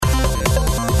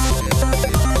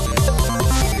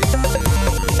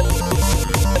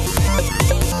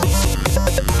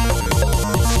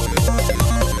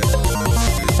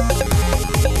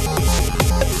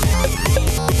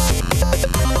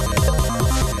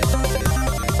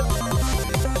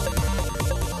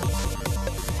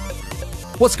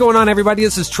What's going on, everybody?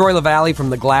 This is Troy LaValle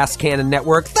from the Glass Cannon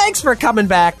Network. Thanks for coming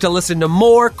back to listen to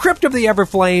more Crypt of the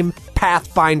Everflame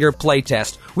Pathfinder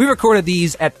Playtest. We recorded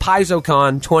these at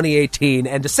PaizoCon 2018,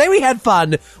 and to say we had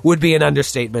fun would be an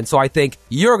understatement, so I think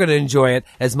you're going to enjoy it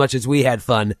as much as we had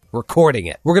fun recording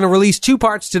it. We're going to release 2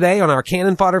 parts today on our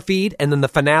Cannon Fodder feed, and then the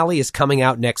finale is coming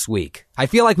out next week. I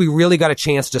feel like we really got a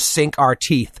chance to sink our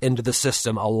teeth into the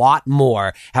system a lot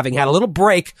more, having had a little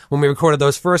break when we recorded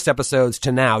those first episodes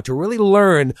to now, to really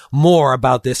learn more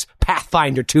about this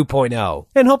Pathfinder 2.0.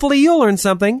 And hopefully you'll learn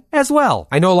something as well.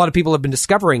 I know a lot of people have been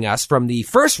discovering us from the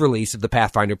first release of the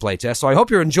Pathfinder playtest, so I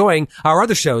hope you're enjoying our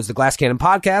other shows, the Glass Cannon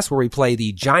Podcast, where we play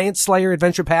the Giant Slayer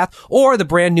Adventure Path, or the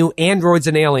brand new Androids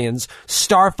and Aliens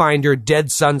Starfinder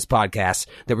Dead Suns podcast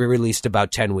that we released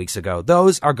about 10 weeks ago.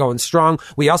 Those are going strong.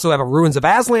 We also have a Ruins of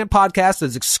Aslan podcast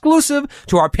that's exclusive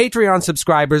to our Patreon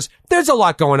subscribers. There's a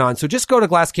lot going on, so just go to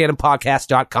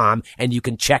glasscannonpodcast.com and you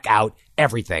can check out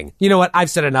everything. You know what? I've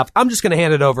said enough. I'm just going to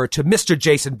hand it over to Mr.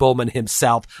 Jason Bullman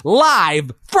himself,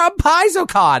 live from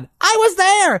PaizoCon. I was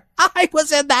there. I was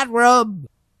in that room.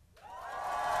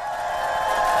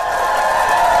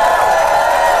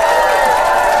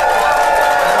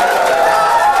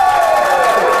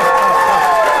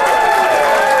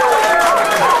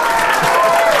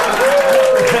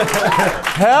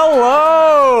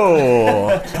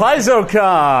 Hello,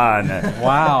 PaizoCon.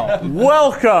 Wow.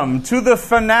 Welcome to the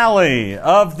finale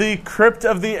of the Crypt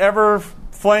of the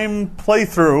Everflame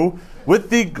playthrough with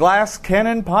the Glass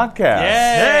Cannon Podcast.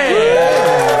 Yay!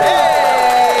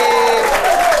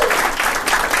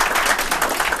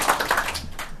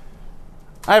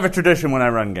 I have a tradition when I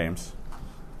run games.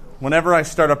 Whenever I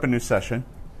start up a new session,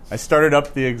 I start it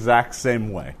up the exact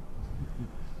same way.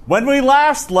 When we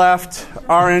last left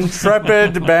our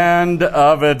intrepid band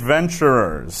of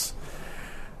adventurers,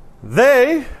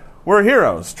 they were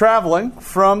heroes traveling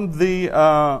from the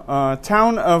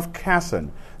town of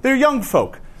Casson. They're young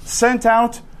folk sent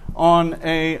out on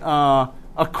a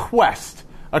quest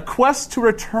to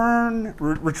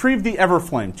retrieve the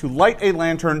Everflame, to light a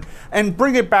lantern and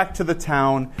bring it back to the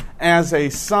town as a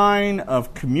sign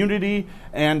of community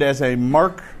and as a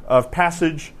mark of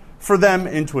passage for them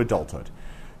into adulthood.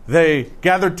 They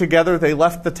gathered together, they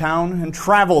left the town, and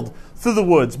traveled through the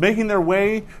woods, making their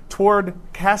way toward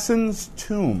Casson's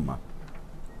tomb.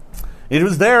 It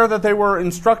was there that they were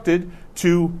instructed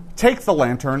to take the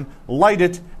lantern, light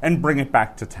it, and bring it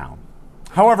back to town.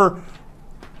 However,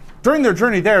 during their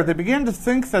journey there, they began to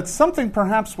think that something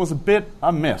perhaps was a bit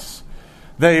amiss.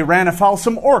 They ran afoul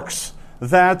some orcs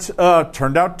that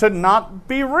turned out to not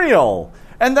be real.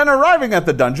 And then arriving at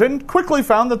the dungeon, quickly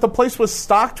found that the place was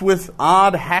stocked with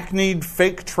odd, hackneyed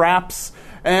fake traps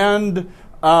and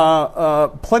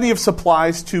plenty of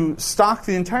supplies to stock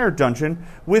the entire dungeon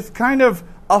with kind of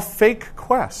a fake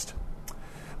quest.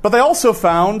 But they also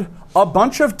found a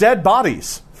bunch of dead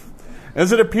bodies,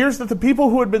 as it appears that the people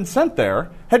who had been sent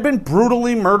there had been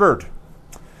brutally murdered.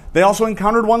 They also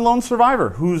encountered one lone survivor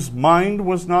whose mind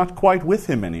was not quite with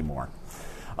him anymore.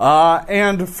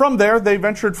 And from there, they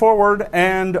ventured forward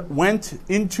and went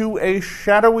into a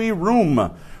shadowy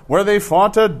room where they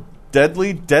fought a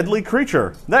deadly, deadly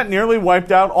creature that nearly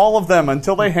wiped out all of them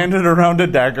until they handed around a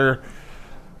dagger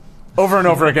over and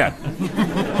over again.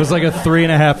 It was like a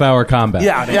 3.5 hour combat.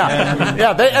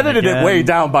 Yeah, they edited it way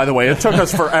down, by the way. It took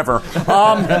us forever.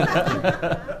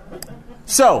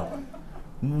 So,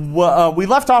 we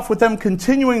left off with them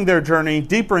continuing their journey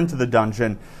deeper into the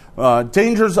dungeon.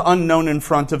 Dangers unknown in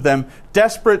front of them,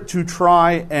 desperate to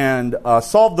try and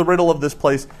solve the riddle of this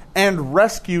place and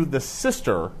rescue the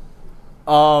sister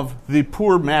of the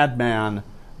poor madman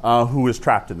who is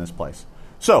trapped in this place.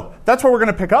 So that's where we're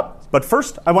going to pick up. But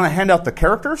first, I want to hand out the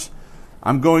characters.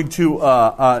 I'm going to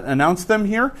announce them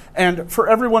here. And for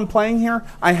everyone playing here,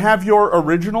 I have your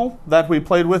original that we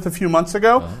played with a few months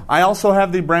ago. Uh-huh. I also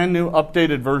have the brand new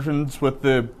updated versions with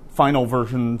the final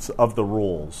versions of the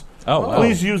rules.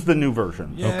 Please use the new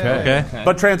version. Okay.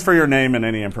 But transfer your name and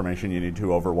any information you need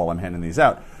to over while I'm handing these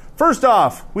out. First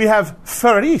off, we have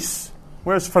Faris.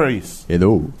 Where's Faris?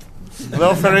 Hello.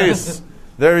 Hello, Faris.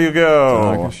 There you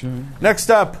go.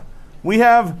 Next up, we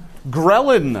have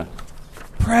Grellin.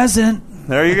 Present.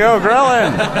 There you go,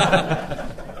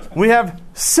 Grellin. We have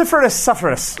Syphilis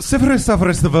Sufferus. Syphilis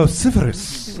Sufferus the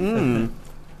vociferous.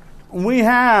 We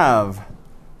have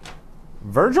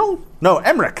Virgil? No,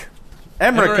 Emmerich.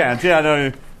 Emmerich can't. Yeah,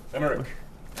 no.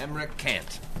 Emmerich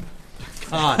can't.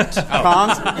 Kant.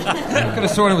 I could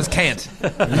have sworn it was can't.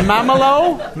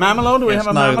 Mamelo? Do we have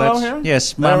a Mamelo here?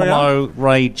 Yes, Mamelo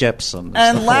Ray Jepson.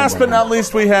 And last but not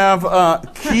least, we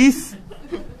have Keith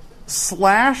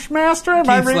Slash Master? Am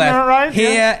I Keith reading Slash. that right?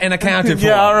 Here and accounted for.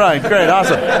 Yeah, all right, great,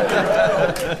 awesome.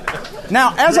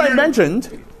 Now, as I mentioned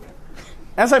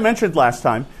last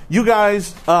time, you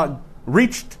guys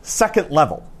reached second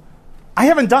level. I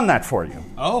haven't done that for you.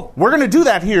 Oh. We're going to do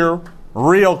that here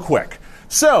real quick.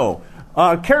 So,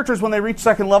 characters, when they reach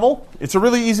second level, it's a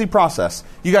really easy process.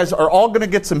 You guys are all going to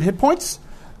get some hit points.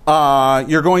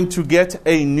 You're going to get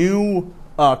a new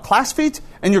class feat,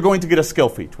 and you're going to get a skill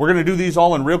feat. We're going to do these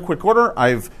all in real quick order.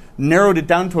 I've narrowed it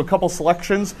down to a couple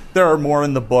selections. There are more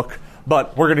in the book,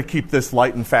 but we're going to keep this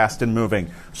light and fast and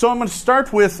moving. So I'm going to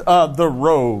start with the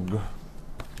Rogue.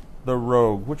 The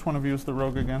Rogue. Which one of you is the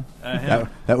Rogue again?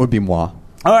 That would be moi.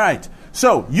 All right.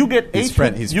 So you get He's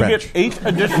French. get 8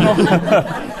 additional.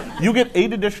 You get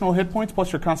 8 additional hit points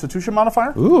plus your Constitution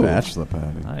modifier. Ooh. Bachelor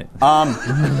party.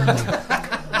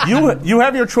 You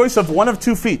have your choice of one of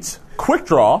 2 feats: Quick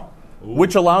Draw,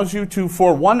 which allows you to,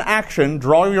 for one action,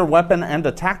 draw your weapon and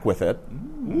attack with it,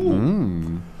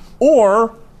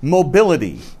 or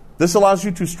Mobility. This allows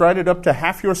you to stride it up to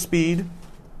half your speed,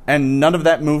 and none of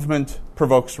that movement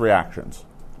provokes reactions.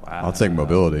 I'll take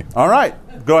mobility. All right.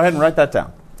 Go ahead and write that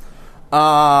down.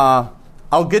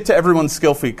 I'll get to everyone's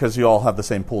skill feat because you all have the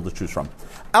same pool to choose from.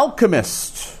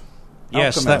 Alchemist.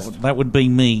 Yes, Alchemist. that would be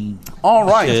me. All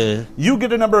right. You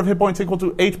get a number of hit points equal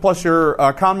to 8 plus your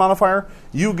con modifier.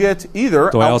 You get either...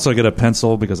 Do I also get a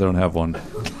pencil because I don't have one?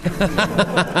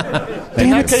 In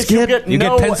that case, you get You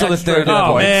no get pencil extra at hit third.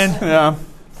 Oh, points. man.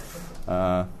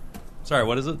 Yeah. Sorry,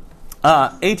 what is it?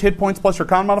 8 hit points plus your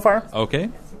con modifier. Okay.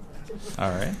 All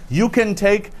right. You can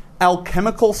take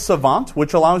Alchemical Savant,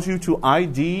 which allows you to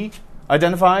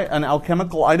identify an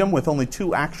alchemical item with only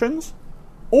 2 actions,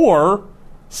 or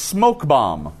Smoke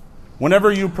Bomb.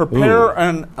 Whenever you prepare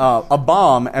a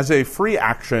bomb as a free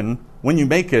action, when you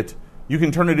make it, you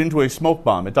can turn it into a smoke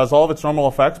bomb. It does all of its normal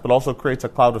effects, but also creates a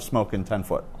cloud of smoke in 10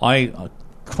 foot. I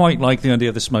quite like the idea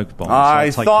of the smoke bomb. So I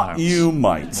I'll take thought that. you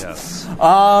might. Yes.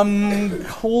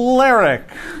 Cleric.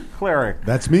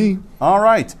 That's me. All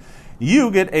right.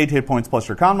 You get 8 hit points plus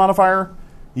your con modifier.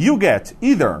 You get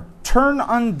either Turn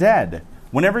Undead.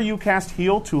 Whenever you cast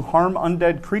Heal to harm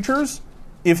undead creatures,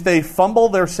 if they fumble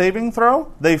their saving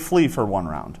throw, they flee for 1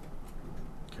 round.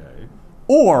 Okay.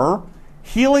 Or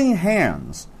Healing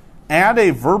Hands. Add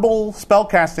a verbal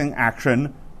spellcasting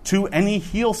action to any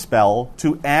heal spell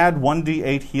to add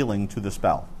 1d8 healing to the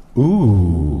spell.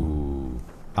 Ooh.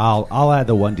 I'll add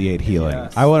the 1d8 healing.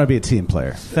 Yes. I want to be a team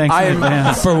player. Thanks in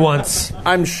advance. For once.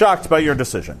 I'm shocked by your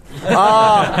decision.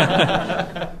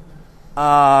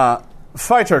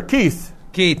 Fighter, Keith.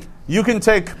 Keith. You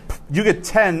get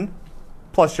 10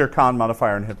 plus your con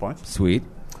modifier and hit points. Sweet.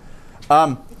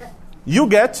 You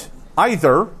get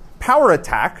either Power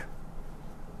Attack,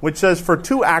 which says for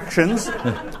 2 actions,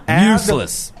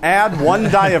 Useless. add 1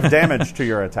 die of damage to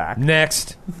your attack.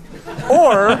 Next.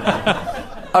 Or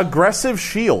Aggressive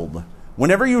Shield.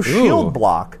 Whenever you shield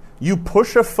block, you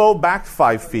push a foe back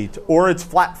 5 feet, or it's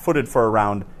flat-footed for a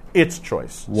round. Its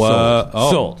choice.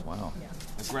 Sold. Wow.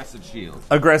 Aggressive shield.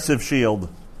 Aggressive Shield.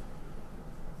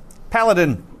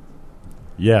 Paladin.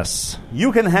 Yes.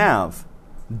 You can have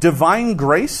Divine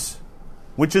Grace,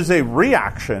 which is a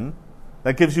reaction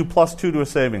that gives you +2 to a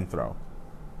saving throw.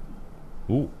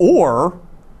 Or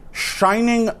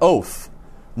Shining Oath.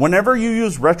 Whenever you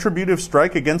use Retributive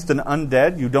Strike against an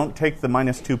undead, you don't take the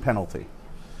 -2 penalty.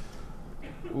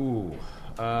 Ooh.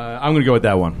 I'm going to go with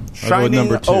that one. I'll go with Shining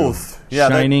number 2. Oath. Yeah,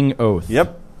 Shining Oath.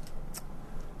 Yep.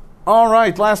 All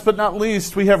right, last but not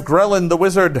least, we have Grellin the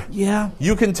Wizard. Yeah.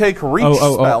 You can take Reach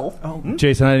Spell.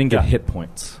 Jason, I didn't get hit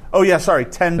points. Oh, yeah, sorry,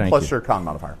 10 Thank plus you. your con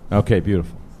modifier. Okay,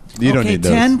 beautiful. You don't need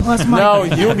those. 10 plus my... No,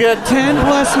 you get 10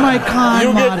 plus my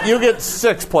con mod. you get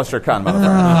 6 plus your con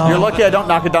modifier. You're lucky I don't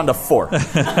knock it down to 4.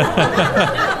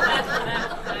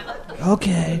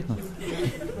 Okay.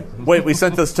 Wait, we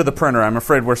sent this to the printer. I'm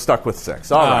afraid we're stuck with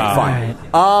 6. All right,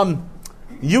 fine.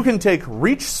 You can take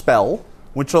Reach Spell,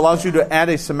 which allows you to add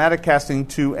a somatic casting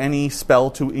to any spell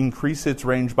to increase its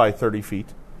range by 30 feet.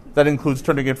 That includes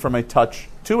turning it from a touch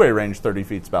to a range 30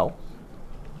 feet spell.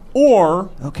 Or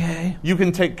you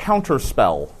can take Counter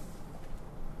Spell,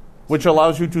 which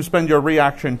allows you to spend your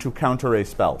reaction to counter a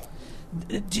spell.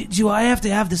 Do I have to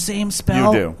have the same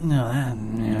spell? You do. No,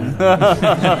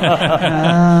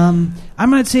 I'm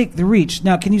going to take the Reach.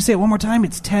 Now, can you say it one more time?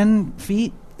 It's 10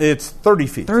 feet? It's 30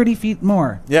 feet. 30 feet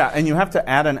more. Yeah, and you have to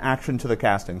add an action to the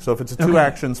casting. So if it's a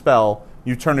 2-action spell,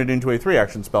 you turn it into a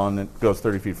 3-action spell, and it goes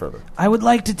 30 feet further. I would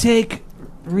like to take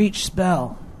Reach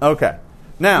Spell. Okay.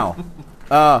 Now,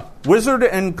 Wizard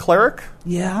and Cleric,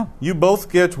 Yeah? you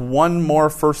both get 1 more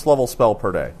first-level spell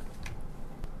per day.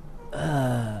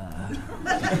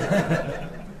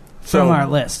 from our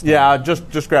list. Yeah,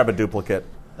 just grab a duplicate.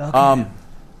 Okay.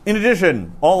 In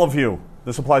addition, all of you,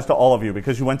 this applies to all of you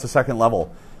because you went to second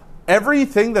level.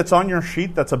 Everything that's on your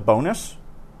sheet that's a bonus,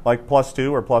 like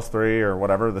 +2 or +3 or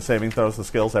whatever, the saving throws, the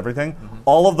skills, everything,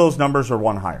 all of those numbers are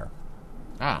 1 higher.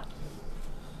 Ah.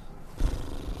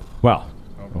 Wow.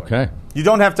 Okay. You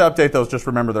don't have to update those, just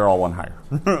remember they're all 1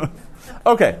 higher.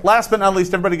 Okay, last but not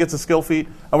least, everybody gets a skill feat.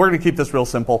 We're going to keep this real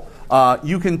simple.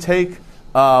 You can take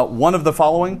one of the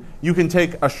following. You can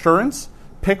take Assurance,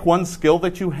 pick one skill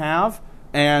that you have,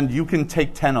 and you can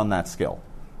take 10 on that skill.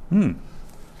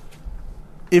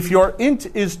 If your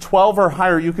int is 12 or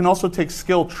higher, you can also take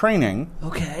skill training,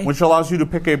 which allows you to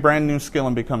pick a brand new skill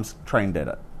and become trained at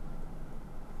it.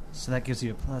 So that gives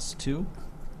you a +2?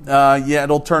 Yeah,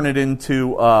 it'll turn it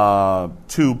into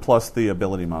 2 plus the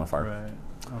ability modifier. Right.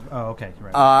 Oh, okay.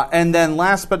 Right. And then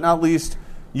last but not least,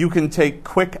 you can take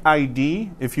Quick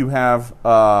ID if you have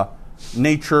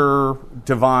Nature,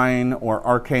 Divine, or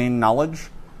Arcane Knowledge.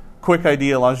 Quick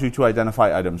ID allows you to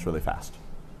identify items really fast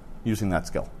using that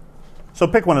skill. So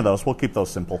pick one of those. We'll keep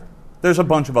those simple. There's a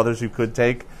bunch of others you could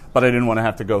take, but I didn't want to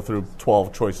have to go through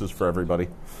 12 choices for everybody.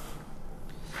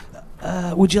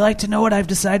 Would you like to know what I've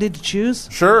decided to choose?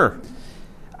 Sure.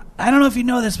 I don't know if you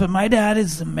know this, but my dad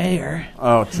is the mayor.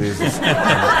 Oh, Jesus.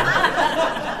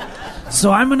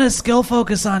 So I'm going to skill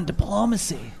focus on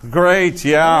diplomacy. Great,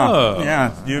 yeah. Oh.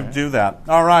 Yeah, you do that.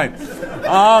 All right.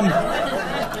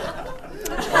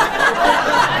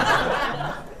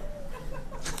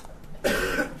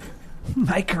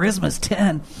 My charisma's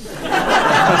 10.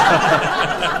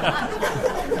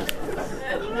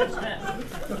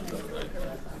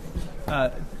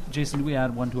 Jason, do we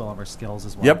add 1 to all of our skills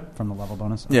as well? Yep. From the level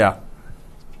bonus? Yeah.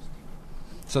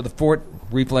 So the fort,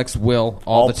 reflex, will,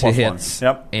 all the 2 plus hits,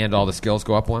 1. Yep. and all the skills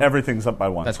go up 1? Everything's up by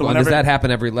 1. That's so cool. And does that happen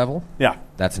every level? Yeah.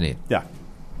 That's neat. Yeah.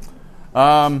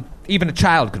 Even a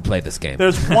child could play this game.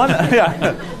 There's one.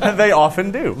 Yeah, they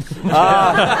often do.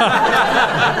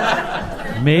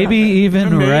 Maybe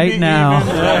even right now.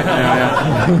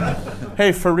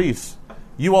 Hey, Faris,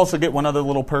 you also get one other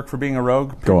little perk for being a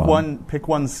rogue. Go on. Pick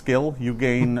one skill. You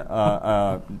gain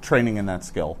training in that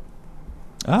skill.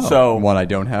 Oh. So one I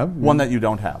don't have? One that you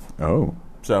don't have. Oh.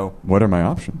 So what are my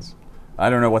options? I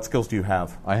don't know. What skills do you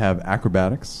have? I have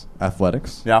acrobatics,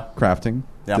 athletics, crafting,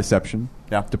 deception,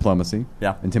 diplomacy,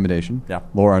 intimidation,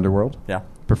 lore underworld,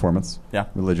 performance,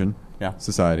 religion,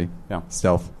 society,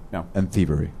 stealth, and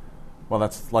thievery. Well,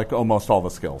 that's like almost all the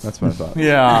skills. That's what I thought.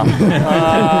 Yeah.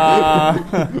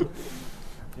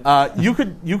 You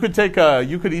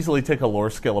could easily take a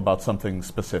lore skill about something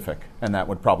specific, and that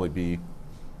would probably be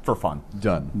for fun.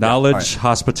 Done. Knowledge,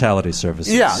 hospitality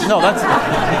services. Yeah, no,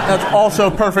 that's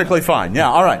also perfectly fine. Yeah,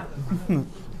 all right.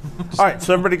 All right,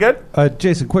 so everybody good?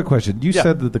 Jason, quick question. You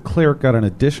said that the cleric got an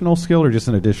additional skill or just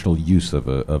an additional use of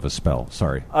a spell?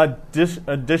 Sorry.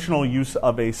 Additional use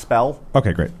of a spell.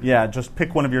 Okay, great. Yeah, just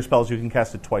pick one of your spells. You can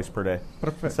cast it twice per day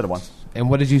instead of once. And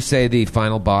what did you say the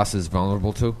final boss is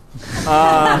vulnerable to?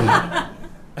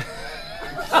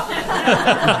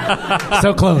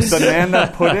 So close.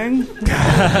 Banana pudding?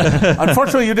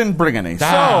 Unfortunately, you didn't bring any.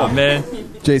 Man.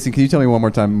 Jason, can you tell me one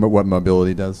more time what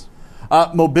mobility does?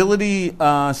 Mobility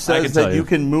says that you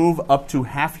can move up to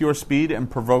half your speed and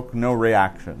provoke no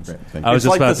reactions. Great, thank you. I was It's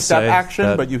just like about the to step say action,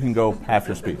 that- but you can go half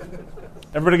your speed.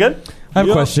 Everybody good? I have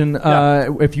a question.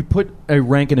 If you put a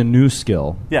rank in a new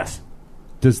skill, Yes.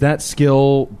 does that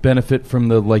skill benefit from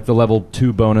the level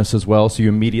 2 bonus as well? So you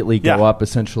immediately go up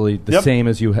essentially the same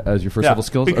as your first level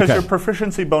skills? Because Okay. your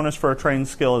proficiency bonus for a trained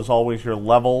skill is always your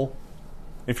level.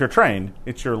 If you're trained,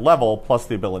 it's your level plus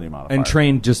the ability modifier. And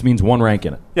trained just means 1 rank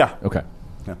in it? Yeah. Okay.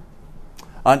 Yeah.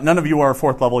 None of you are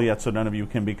 4th level yet, so none of you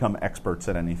can become experts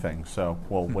at anything. So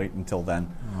we'll wait until then.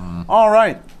 All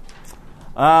right.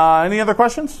 Any other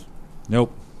questions?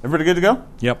 Nope. Everybody good to go?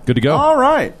 Yep. Good to go. All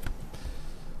right.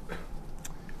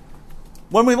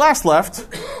 When we last left,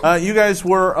 you guys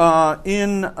were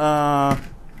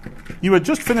you had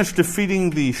just finished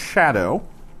defeating the Shadow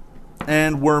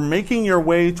and were making your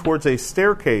way towards a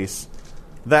staircase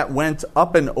that went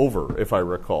up and over, if I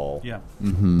recall. Yeah.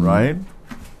 Mm-hmm. Right?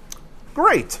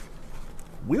 Great.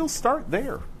 We'll start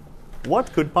there.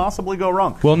 What could possibly go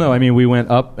wrong? Well, no, I mean, we went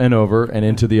up and over and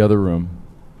into the other room.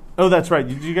 Oh, that's right.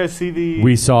 Did you guys see the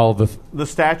We saw the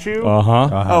statue? Uh-huh.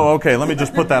 Oh, okay. Let me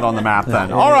just put that on the map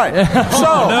then. All right.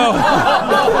 So,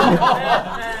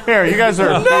 Here, you guys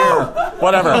are here.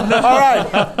 Whatever. All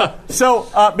right.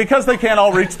 So, because they can't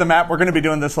all reach the map, we're going to be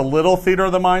doing this a little theater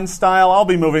of the mind style. I'll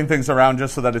be moving things around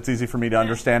just so that it's easy for me to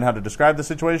understand how to describe the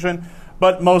situation.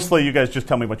 But mostly, you guys just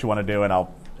tell me what you want to do, and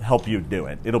I'll help you do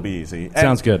it. It'll be easy.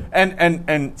 Sounds good.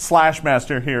 And Slash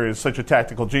Master here is such a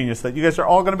tactical genius that you guys are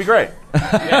all going to be great.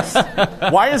 Yes.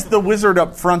 Why is the wizard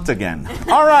up front again?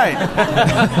 All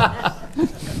right.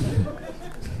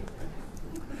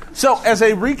 So, as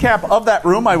a recap of that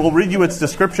room, I will read you its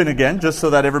description again, just so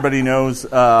that everybody knows,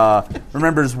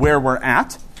 remembers where we're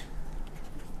at.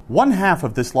 One half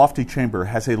of this lofty chamber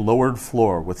has a lowered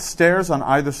floor with stairs on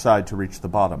either side to reach the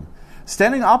bottom.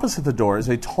 Standing opposite the door is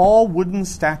a tall wooden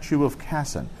statue of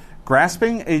Cassin,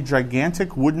 grasping a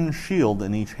gigantic wooden shield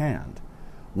in each hand.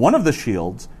 One of the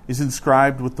shields is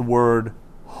inscribed with the word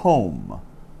home,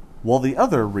 while the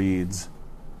other reads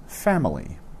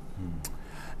family.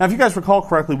 Now, if you guys recall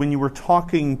correctly, when you were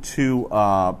talking to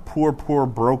poor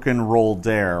broken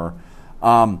Roldair,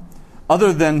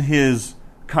 other than his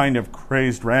kind of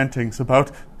crazed rantings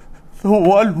about the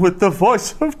one with the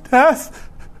voice of death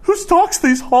who stalks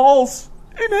these halls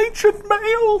in ancient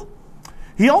mail,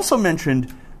 he also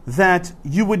mentioned that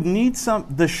you would need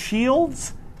the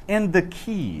shields and the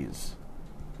keys.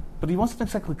 But he wasn't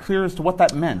exactly clear as to what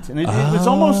that meant. And it was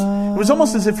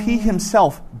almost as if he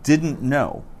himself didn't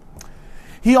know.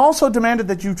 He also demanded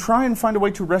that you try and find a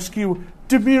way to rescue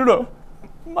Demira,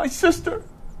 my sister.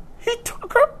 He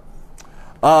took her.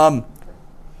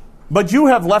 But you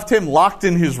have left him locked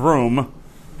in his room,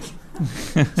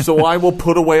 so I will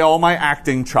put away all my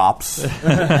acting chops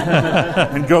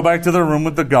and go back to the room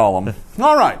with the golem.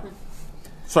 All right.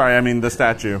 Sorry, I mean the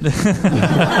statue.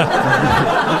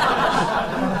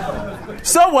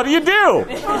 So what do you do?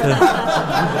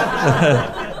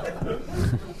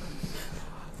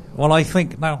 Well, I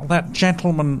think now that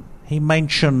gentleman, he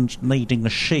mentioned needing a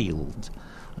shield,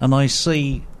 and I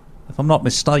see, if I'm not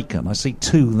mistaken, I see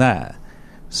two there.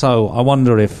 So I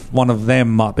wonder if one of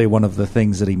them might be one of the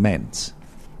things that he meant.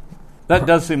 That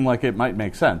does seem like it might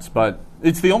make sense, but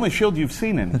it's the only shield you've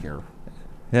seen in here.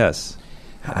 Yes.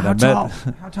 How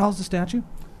tall is the statue?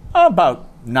 About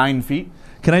 9 feet.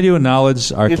 Can I do a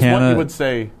knowledge arcana? It's what you would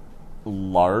say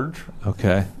large.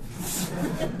 Okay.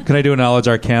 Can I do a knowledge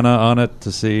arcana on it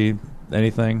to see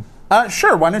anything?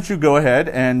 Sure. Why don't you go ahead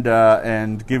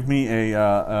and give me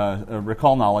a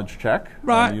recall knowledge check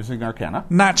using arcana.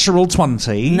 Natural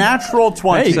 20. Natural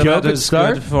 20. Hey, so that is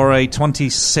good for a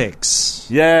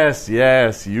 26. Yes.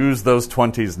 Use those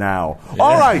 20s now. Yeah.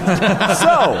 All right.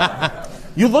 So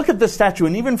you look at this statue,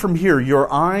 and even from here,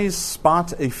 your eyes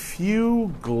spot a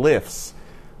few glyphs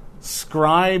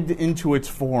scribed into its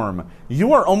form.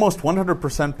 You are almost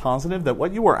 100% positive that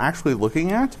what you are actually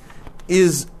looking at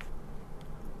is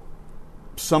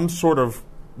some sort of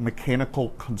mechanical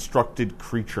constructed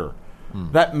creature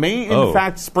that may in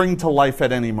fact spring to life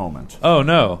at any moment. Oh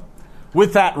no.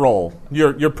 With that roll,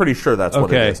 you're pretty sure that's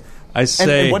what it is. I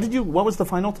say and what was the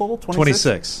final total?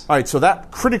 26. All right, so that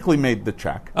critically made the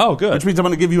check. Oh, good. Which means I'm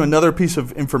going to give you another piece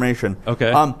of information.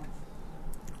 Okay.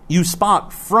 You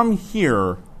spot from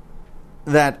here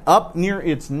that up near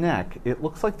its neck, it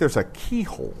looks like there's a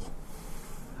keyhole.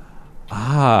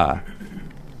 Ah.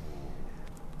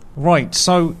 Right,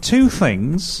 so two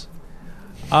things.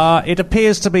 It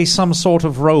appears to be some sort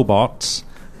of robot,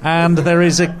 and there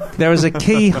is a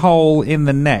keyhole in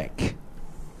the neck.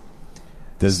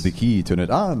 Does the key turn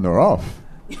it on or off?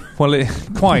 Well,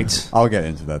 quite. I'll get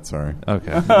into that, sorry.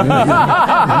 Okay.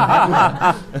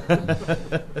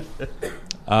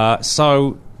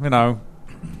 So,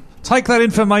 take that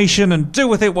information and do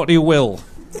with it what you will.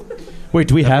 Wait,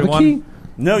 do we have a key?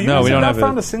 No, we have not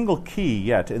found a single key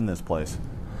yet in this place.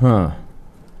 Huh.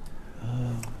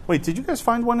 Wait, did you guys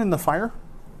find one in the fire?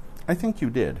 I think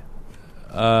you did.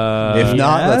 If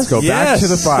not, let's go back to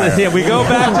the fire. Yeah, we go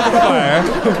back to the fire.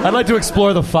 I'd like to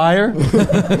explore the fire.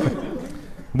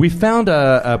 We found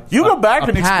You go back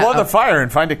and explore the fire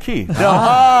and find a key.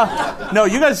 No,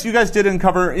 you guys did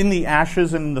uncover in the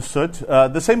ashes and the soot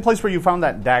the same place where you found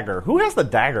that dagger. Who has the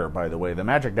dagger, by the way, the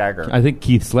magic dagger? I think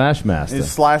Keith Slashmaster. Is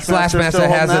Slashmaster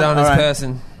has it on his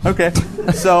person. Okay,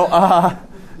 so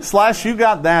Slash, you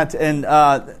got that, and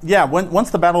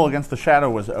once the battle against the Shadow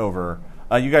was over,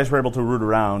 you guys were able to root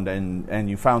around, and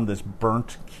you found this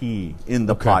burnt key in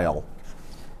the pile.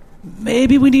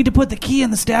 Maybe we need to put the key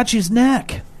in the statue's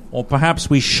neck. Or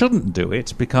perhaps we shouldn't do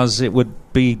it because it would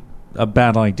be a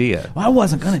bad idea. Well, I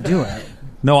wasn't going to do it.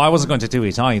 No, I wasn't going to do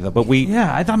it either, but we...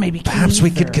 Yeah, I thought maybe perhaps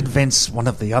we could convince one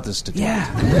of the others to do it. Yeah,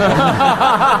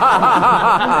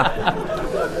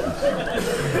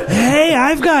 Hey,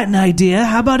 I've got an idea.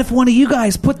 How about if one of you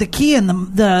guys put the key in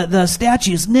the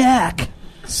statue's neck?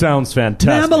 Sounds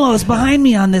fantastic. Mamelo's behind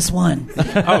me on this one.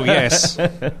 Oh, yes.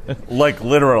 Like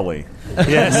literally.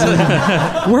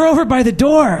 Yes. We're over by the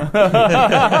door.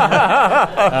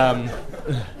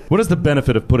 What is the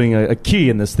benefit of putting a key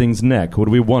in this thing's neck? What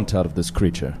do we want out of this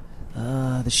creature?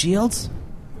 The shields?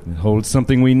 It holds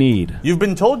something we need. You've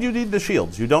been told you need the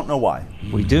shields. You don't know why.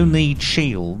 We do need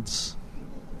shields.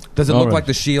 Does it All look right. like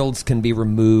the shields can be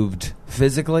removed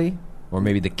physically? Or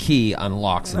maybe the key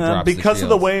unlocks and drops Because the of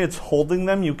the shields? way it's holding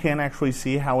them, you can't actually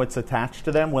see how it's attached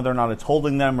to them. Whether or not it's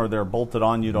holding them or they're bolted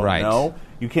on, you don't know.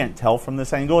 You can't tell from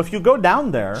this angle. If you go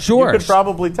down there, Sure. you could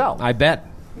probably tell. I bet.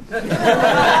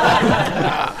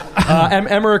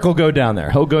 Emmerich will go down there.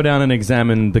 He'll go down and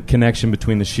examine the connection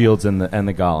between the shields and the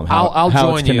golem. I'll how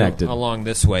join it's you connected. along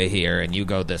this way here, and you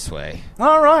go this way.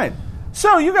 All right.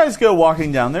 So you guys go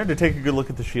walking down there to take a good look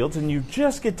at the shields, and you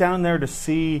just get down there to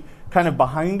see kind of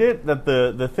behind it that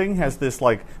the thing has this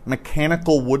like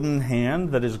mechanical wooden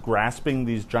hand that is grasping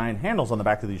these giant handles on the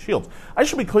back of these shields. I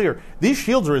should be clear, these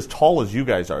shields are as tall as you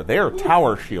guys are. They are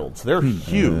tower shields. They're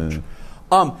huge.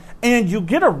 And you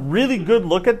get a really good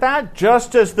look at that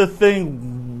just as the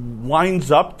thing winds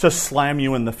up to slam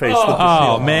you in the face with the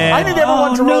shield. Oh, man. I need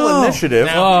everyone to roll initiative.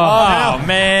 Oh,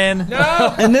 man.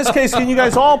 In this case, can you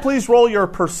guys all please roll your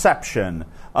perception?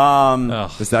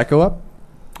 Does that go up?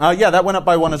 Yeah, that went up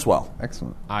by 1 as well.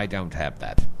 Excellent. I don't have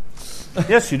that.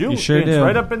 Yes, you do. You sure it's do.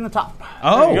 right up in the top.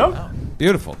 Oh. There you go.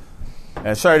 Beautiful.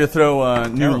 Sorry to throw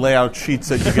new layout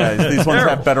sheets at you guys. These ones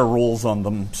have better rules on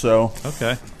them. So,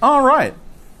 Okay. all right.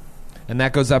 And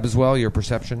that goes up as well, your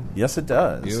perception? Yes, it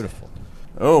does. Beautiful.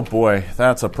 Oh, boy.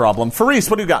 That's a problem. Faris,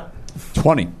 what do you got?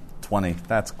 20. 20.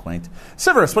 That's quaint.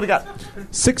 Severus, what do you got?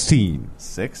 16.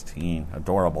 16.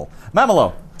 Adorable.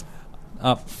 Mamelo?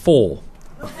 4.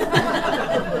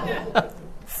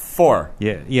 4.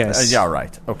 Yeah. Yes. Yeah,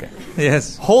 right. Okay.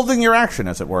 Yes. Holding your action,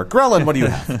 as it were. Grellin, what do you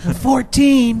have?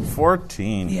 14.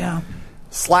 14. Yeah.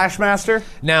 Slashmaster?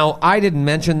 Now, I didn't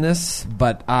mention this,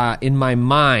 but in my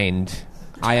mind,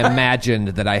 I imagined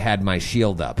that I had my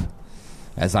shield up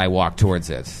as I walked towards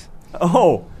it.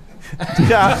 Oh.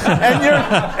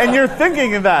 Yeah, and you're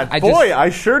thinking of that. I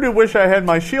sure do wish I had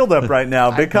my shield up right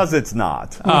now because it's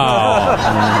not. But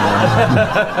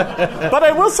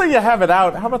I will say you have it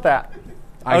out. How about that?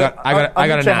 I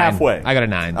got a 9. Halfway. I got a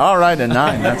 9. All right, a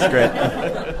 9. That's great.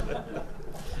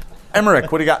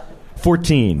 Emmerich, what do you got?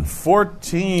 14.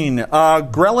 14.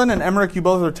 Grellin and Emmerich, you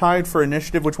both are tied for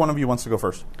initiative. Which one of you wants to go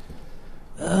first?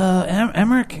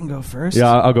 Emmerich can go first.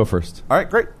 Yeah, I'll go first. All right,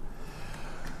 great.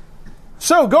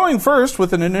 So, going first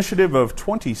with an initiative of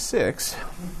 26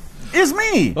 is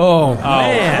me. Oh,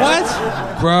 man.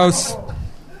 What? Gross.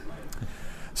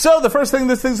 So, the first thing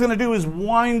this thing's going to do is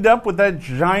wind up with that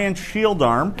giant shield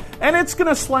arm, and it's going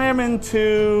to slam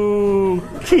into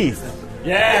Keith.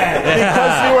 Yeah.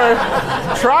 Because you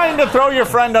were trying to throw your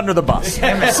friend under the bus.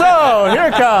 So, here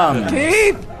it comes.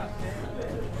 Keith!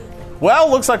 Well,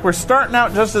 looks like we're starting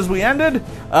out just as we ended.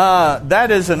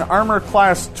 That is an armor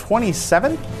class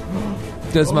 27.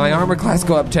 Does my armor class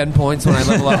go up 10 points when I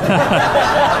level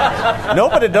up? No,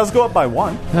 but it does go up by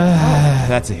 1.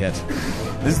 That's a hit.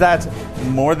 Is that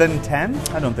more than 10?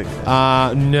 I don't think it is.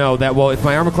 No, if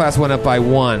my armor class went up by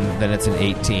 1, then it's an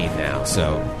 18 now,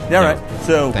 so... Yeah, no. right.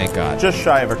 So, Thank God. Just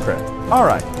shy of a crit. All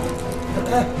right.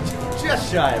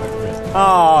 Just shy of a crit.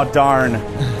 Oh, darn.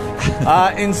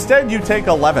 Instead, you take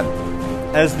 11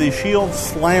 as the shield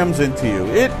slams into you.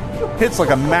 It hits like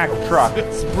a Mack truck.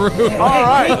 It's brutal. All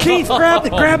right. Hey, Keith,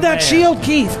 grab that shield,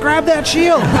 Keith. Grab that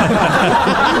shield.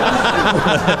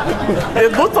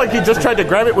 It looked like he just tried to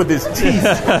grab it with his teeth.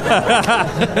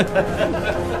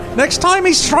 Next time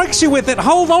he strikes you with it,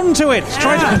 hold on to it.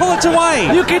 Try to pull it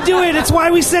away. You can do it. It's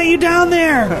why we sent you down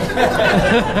there.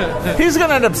 He's going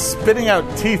to end up spitting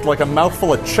out teeth like a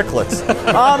mouthful of chiclets.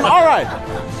 All right.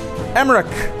 Emmerich.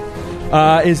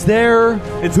 Is there...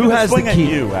 It's who gonna has swing the key?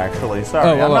 At you, actually. Sorry,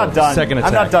 Oh, I'm not done. Second attack.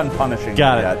 I'm not done punishing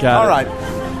Got you it, yet. got All it.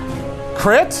 right.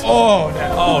 Crit? Oh,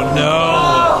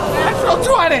 no. Natural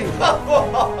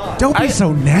 20! Don't be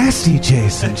so nasty,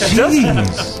 Jason.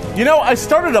 Jeez. You know, I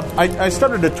started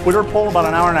a Twitter poll about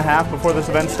an hour and a half before this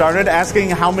event started asking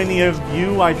how many of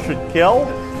you I should kill.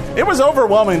 It was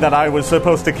overwhelming that I was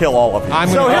supposed to kill all of you. I'm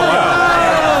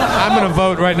going to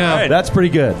vote right now. That's pretty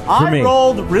good for I me.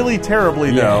 rolled really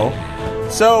terribly, though.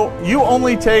 So you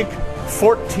only take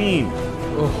 14.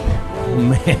 Oh,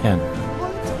 man.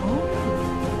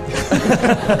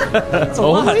 That's a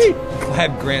lot.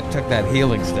 Glad Grant took that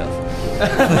healing stuff.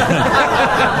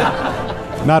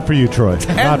 Not for you, Troy.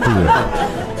 Not for you.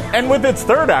 And with its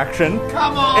third action,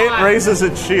 it raises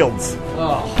its shields.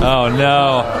 Oh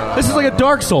no! This is like a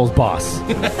Dark Souls boss.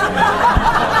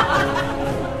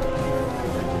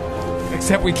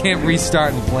 Except we can't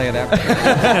restart and play it after.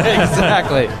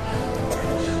 Exactly.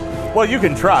 Well, you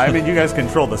can try. I mean, you guys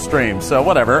control the stream, so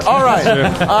whatever. All right.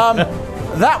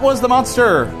 That was the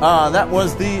monster. That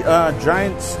was the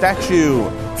giant statue.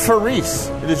 Faris,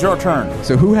 it is your turn.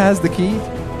 So who has the key?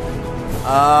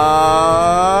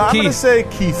 I'm going to say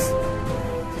Keith.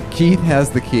 Keith has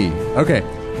the key. Okay.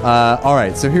 All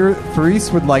right. So here,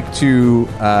 Faris would like to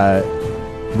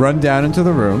run down into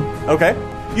the room. Okay.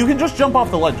 You can just jump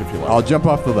off the ledge if you like. I'll jump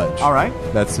off the ledge. All right.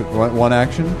 That's one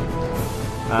action.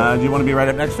 Do you want to be right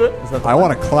up next to it? Is that I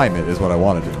want to climb it, is what I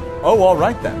want to do. Oh, all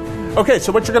right then. Okay,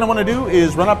 so what you're going to want to do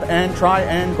is run up and try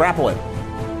and grapple it.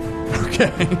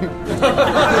 Okay.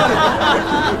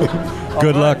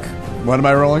 Good luck. What am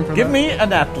I rolling for? Give me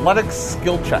an athletics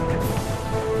skill check.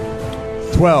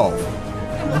 12.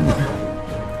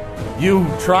 You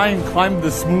try and climb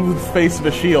the smooth face of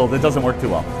a shield. It doesn't work too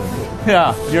well.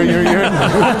 Yeah, you're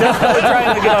definitely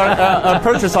trying to get a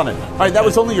purchase on it. All right, that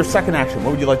was only your second action.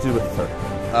 What would you like to do with the third?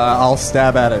 I'll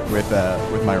stab at it with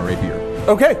my rapier.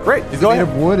 Okay, great. Is it made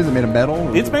of wood? Is it made of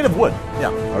metal? It's made of wood.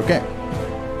 Yeah. Okay.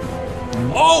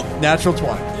 Oh! Natural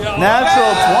 20.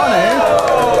 Natural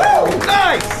 20.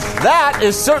 Nice! That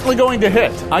is certainly going to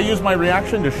hit. I use my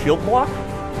reaction to shield block.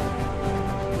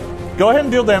 Go ahead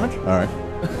and deal damage. All right.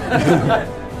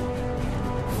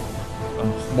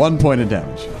 1 point of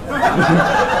damage.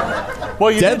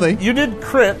 Well, you deadly. You did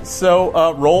crit,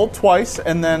 so roll twice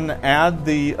and then add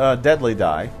the deadly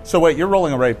die. So wait, you're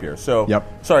rolling a rapier. So yep.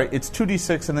 Sorry, it's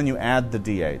 2d6 and then you add the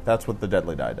d8. That's what the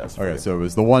deadly die does. Okay, so it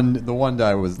was the one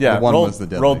die was the one was the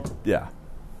deadly. Yeah.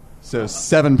 So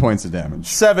 7 points of damage.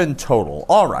 7 total.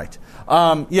 All right.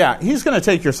 Yeah, he's going to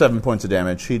take your 7 points of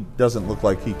damage. He doesn't look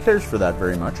like he cares for that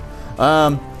very much.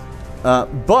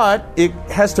 But it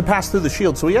has to pass through the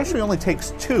shield, so he actually only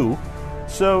takes 2.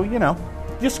 So,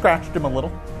 you scratched him a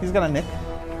little. He's got a nick.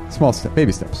 Small step,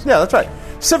 baby steps. Yeah, that's right.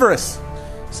 Severus.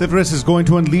 Severus is going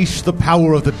to unleash the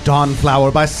power of the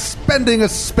Dawnflower by spending a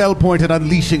spell point and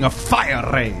unleashing a fire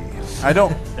ray.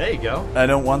 There you go. I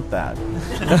don't want that.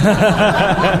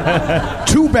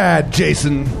 Too bad,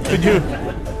 Jason. Could you?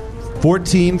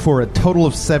 14 for a total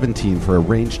of 17 for a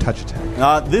ranged touch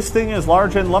attack. This thing is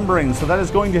large and lumbering, so that is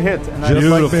going to hit. And just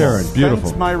like Baron. Beautiful.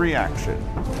 That's my reaction.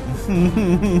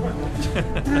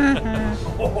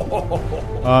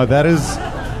 That is.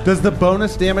 Does the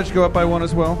bonus damage go up by 1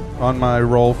 as well on my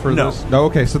roll for this? No.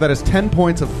 Okay, so that is 10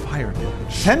 points of fire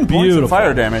damage. 10 points of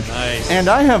fire damage. Nice. And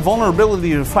I have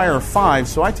vulnerability to fire 5,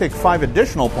 so I take 5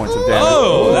 additional points of damage.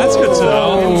 Oh, that's good to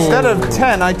know. Instead of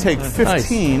 10, I take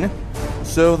 15. Nice.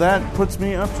 So that puts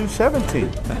me up to 17.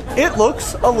 It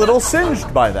looks a little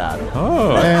singed by that.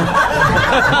 Oh.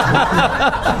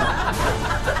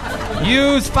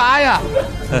 Use fire.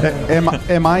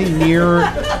 Am I near?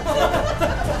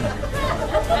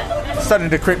 Starting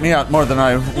to creep me out more than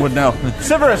I would know.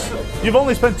 Severus, you've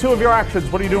only spent 2 of your actions.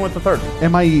 What are you doing with the third?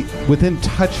 Am I within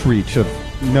touch reach of?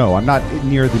 No, I'm not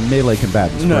near the melee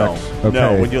combatants. No. Correct? Okay.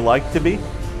 No. Would you like to be?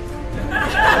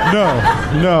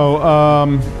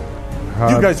 No.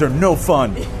 You guys are no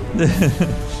fun.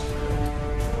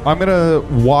 I'm gonna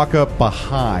walk up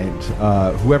behind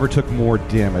whoever took more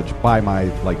damage by my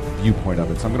viewpoint of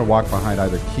it. So I'm gonna walk behind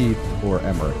either Keith or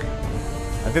Emmerich.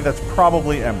 I think that's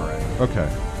probably Emmerich. Okay.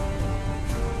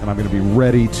 And I'm gonna be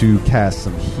ready to cast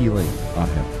some healing on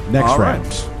him next round.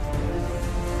 Right.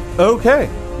 Okay,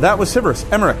 that was Severus.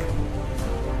 Emmerich.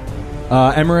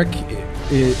 Emmerich,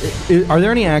 are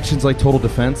there any actions like total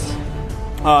defense?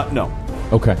 No.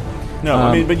 Okay. No,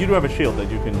 I mean, but you do have a shield that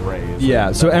you can raise.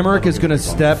 Yeah, so Emmerich is going to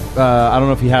step. I don't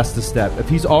know if he has to step. If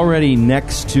he's already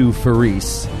next to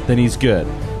Faris, then he's good.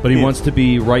 But he wants to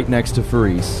be right next to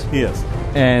Faris. He is.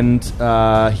 And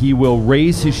he will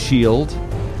raise his shield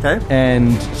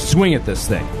and swing at this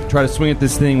thing. Try to swing at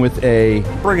this thing with a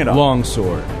long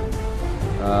sword.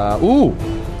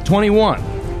 21.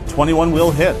 21 will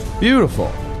hit.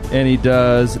 Beautiful. And he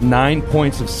does 9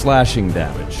 points of slashing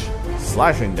damage.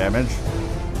 Slashing damage?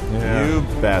 Yeah. You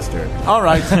bastard. All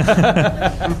right.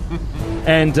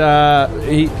 And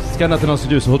he's got nothing else to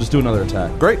do, so he'll just do another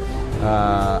attack. Great.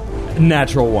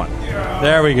 Natural 1. Yeah.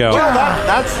 There we go. Well,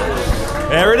 that's...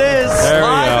 There it is. There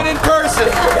Live and in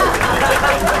person.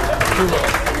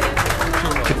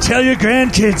 Tell your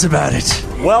grandkids about it.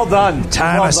 Well done.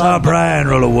 Time I saw Brian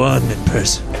roll a 1 in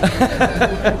person.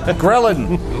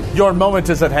 Grellin, your moment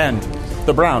is at hand.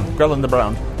 The Brown. Grellin the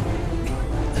Brown.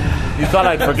 You thought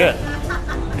I'd forget.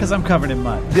 Because I'm covered in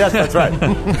mud. Yes, that's right.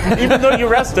 Even though you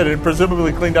rested and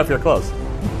presumably cleaned up your clothes.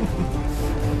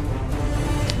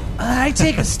 I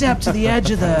take a step to the edge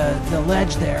of the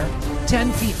ledge there,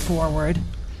 10 feet forward.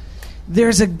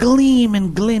 There's a gleam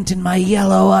and glint in my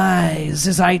yellow eyes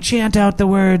as I chant out the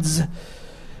words,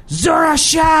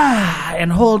 Zorasha!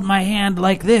 And hold my hand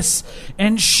like this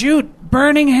and shoot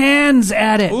burning hands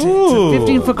at it. Ooh. It's a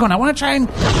 15-foot cone. I want to try and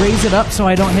raise it up so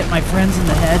I don't hit my friends in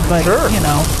the head, but, you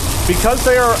know. Because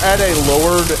they are at a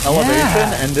lowered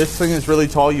elevation and this thing is really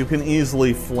tall, you can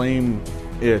easily flame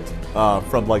it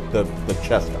from, like, the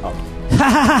chest up. Ha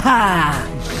ha ha!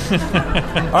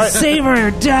 All right. Save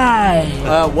or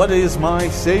die. What is my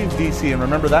save DC? And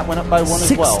remember, that went up by 1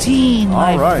 as well. 16,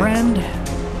 my friend.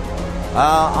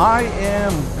 I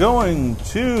am going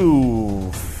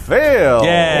to fail.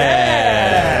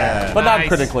 Yeah. But not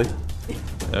critically.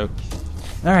 Okay.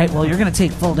 All right, well, you're going to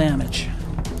take full damage.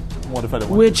 What if I don't?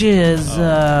 Which is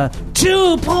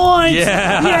 2 points.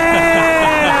 Yeah.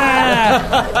 Yeah.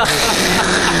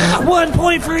 1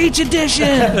 point for each edition.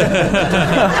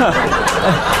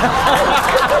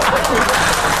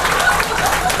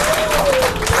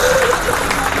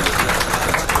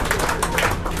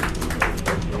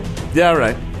 Yeah,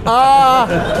 right.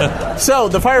 So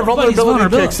the fire vulnerability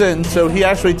kicks in, so he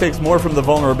actually takes more from the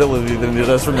vulnerability than he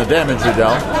does from the damage you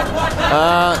dealt.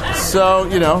 So,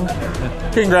 you know,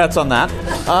 congrats on that.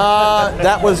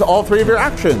 That was all 3 of your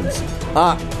actions.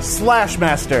 Slash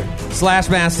Master. Slash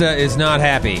Master is not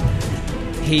happy.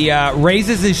 He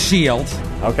raises his shield.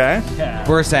 Okay.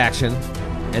 First action.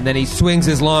 And then he swings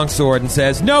his longsword and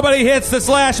says, "Nobody hits the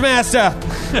Slash Master!"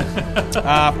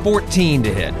 14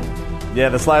 to hit. Yeah,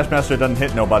 the Slash Master doesn't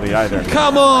hit nobody either.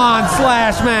 Come on,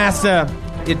 Slash Master!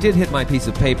 It did hit my piece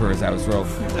of paper as I was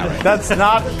rolling. That's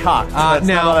not cocked. That's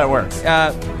not how that works.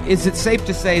 Is it safe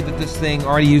to say that this thing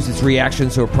already used its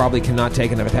reaction, so it probably cannot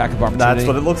take an attack of opportunity? That's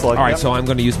what it looks like. All right, so I'm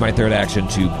going to use my third action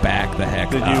to back the heck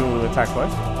Did up. you attack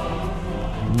twice?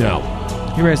 No.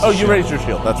 You raised you raised your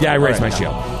shield. That's Yeah, I right. raised my All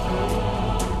shield.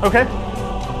 Okay.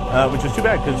 Which is too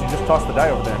bad, because you just tossed the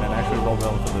die over there and it actually rolled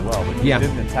relatively well. But you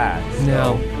didn't attack.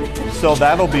 No. So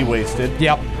that'll be wasted.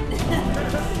 Yep.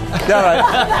 Yeah, right.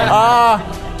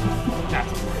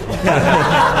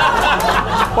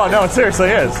 Well, no, it seriously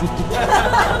is.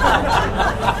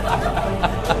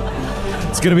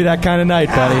 It's going to be that kind of night,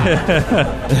 buddy.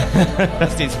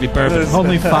 This needs to be perfect.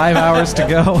 Only 5 hours to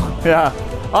go. Yeah.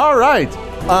 All right.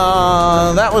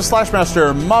 That was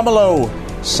Slashmaster Mamalo.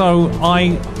 So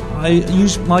I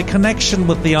use my connection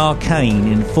with the arcane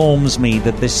informs me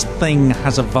that this thing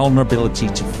has a vulnerability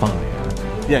to fire.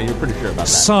 Yeah, you're pretty sure about that.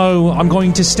 So I'm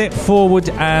going to step forward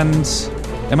and...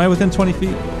 Am I within 20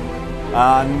 feet?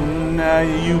 No,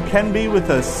 you can be with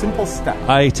a simple step.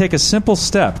 I take a simple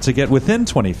step to get within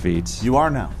 20 feet. You are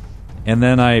now. And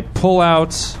then I pull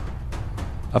out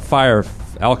a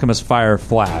alchemist fire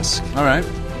flask. All right.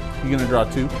 You're going to draw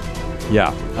 2? Yeah.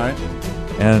 All right.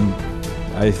 And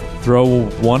I throw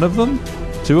one of them?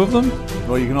 2 of them?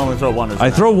 Well, you can only throw one. I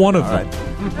throw one of them.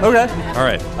 Right. Okay. All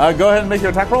right. Go ahead and make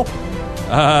your attack roll.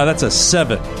 That's a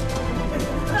 7.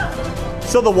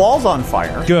 So the wall's on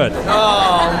fire. Good.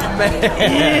 Oh,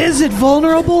 man. Is it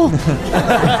vulnerable?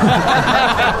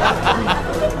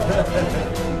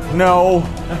 No.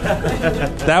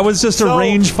 That was just a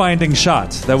range-finding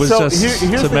shot. That was just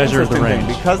here's to measure the range.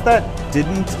 Thing. Because that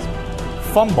didn't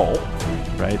fumble,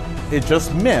 right? It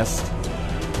just missed.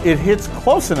 It hits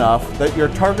close enough that your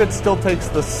target still takes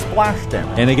the splash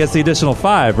damage. And it gets the additional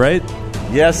 5, right?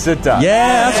 Yes, it does.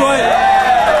 Yeah, that's why.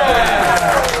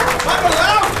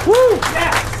 Woo!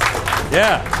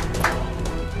 Yeah.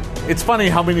 It's funny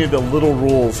how many of the little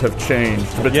rules have changed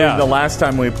between the last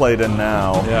time we played and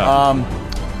now.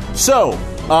 Yeah. So,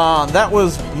 that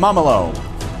was Mamalo.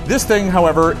 This thing,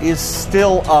 however, is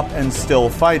still up and still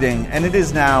fighting, and it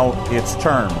is now its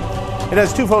turn. It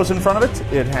has 2 foes in front of it.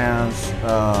 It has,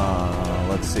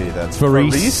 let's see, that's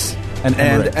Faris and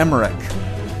Emmerich.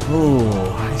 Ooh,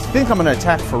 I think I'm going to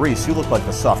attack Faris. You look like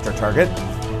the softer target.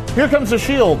 Here comes the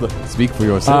shield. Speak for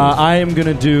yourself. I am going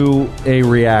to do a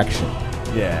reaction.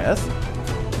 Yes.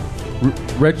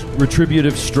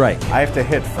 Retributive strike. I have to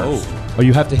hit first. Oh,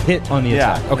 you have to hit on the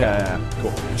attack. Okay. Yeah,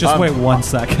 cool. Just wait 1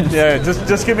 second. Yeah,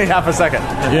 just give me half a second.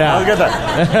 Yeah. I'll get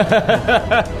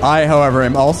that. I, however,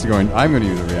 am also I'm going to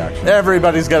use a reaction.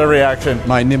 Everybody's got a reaction.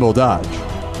 My nimble dodge.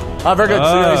 Very good.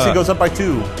 So your AC goes up by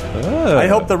 2. I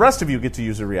hope the rest of you get to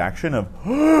use a reaction of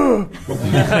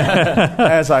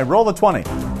as I roll a 20.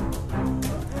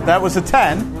 That was a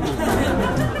 10.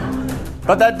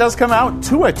 But that does come out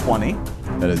to a 20.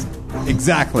 That is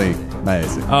exactly my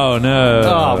AC. Oh, no.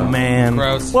 Oh, man.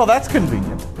 Gross. Well, that's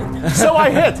convenient. So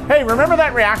I hit. Hey, remember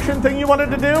that reaction thing you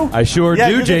wanted to do? I sure yeah,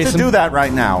 do, you Jason. get to do that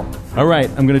right now. All right,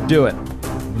 I'm going to do it.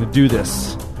 I'm going to do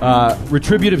this.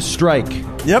 Retributive Strike.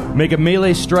 Yep. Make a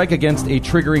melee strike against a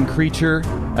triggering creature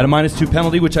at a -2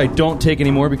 penalty, which I don't take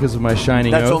anymore because of my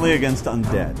Shining That's Oath. only against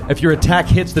undead. If your attack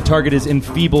hits, the target is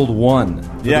enfeebled 1 for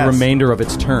Yes. the remainder of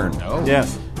its turn.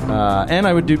 Yes. And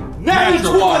I would do...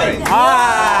 Natural 20!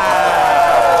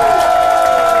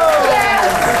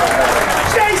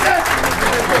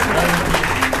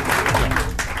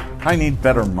 I need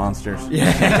better monsters.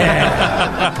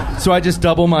 So I just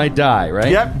double my die, right?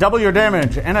 Yep, double your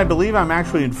damage. And I believe I'm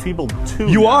actually enfeebled 2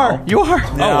 You now. are. You are. Yeah.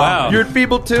 Oh, wow. You're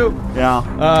enfeebled too. Yeah.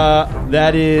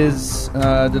 That is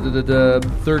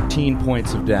 13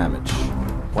 points of damage.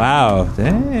 Wow.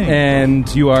 Dang.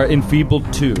 And you are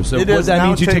enfeebled 2. So It what is that now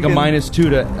means you take a taken- -2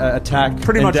 to attack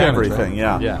Pretty and much damage, everything, right?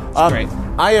 yeah. Yeah. great.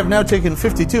 I have now taken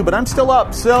 52, but I'm still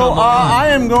up. So I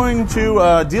am going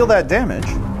to deal that damage.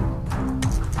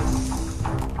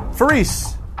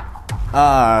 Faris,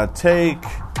 take,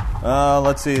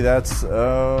 let's see, that's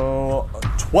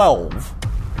 12.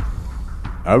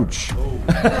 Ouch.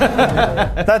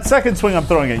 That second swing I'm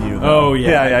throwing at you, though. Oh,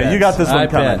 yeah, I Yeah, bet. you got this one I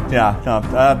coming. bet.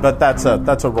 Yeah, but that's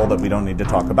a roll that we don't need to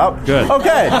talk about. Good.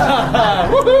 Okay.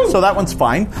 So that one's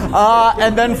fine.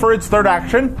 And then for its third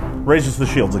action, raises the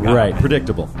shields again. Right.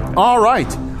 Predictable. All right.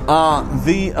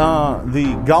 The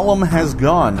golem has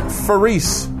gone.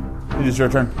 Faris, it is your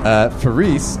turn.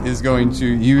 Faris is going to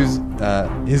use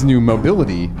his new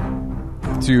mobility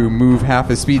to move half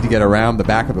his speed to get around the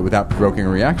back of it without provoking a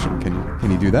reaction. Can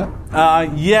he do that?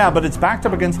 Yeah, but it's backed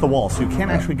up against the wall, so you can't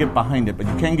actually get behind it, but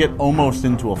you can get almost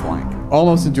into a flank.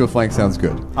 Almost into a flank sounds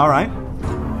good. All right.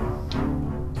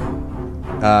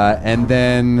 And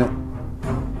then,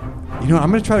 I'm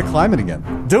going to try to climb it again.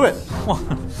 Do it.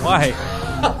 Why?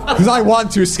 Because I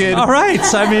want to, Skid. All right.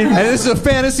 I mean, And this is a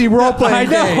fantasy role-playing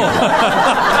game.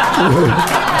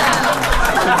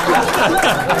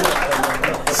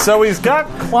 So he's got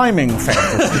climbing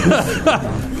fantasy.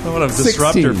 I want to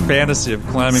disrupt your 16. fantasy of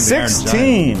climbing the Iron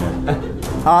 16.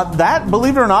 That,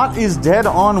 believe it or not, is dead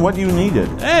on what you needed.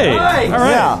 Giant. Hey. All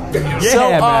right. Yeah. So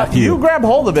Matthew. you grab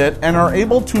hold of it and are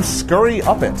able to scurry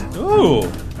up it. Ooh.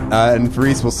 And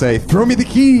Faris will say, "Throw me the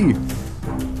key."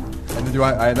 And then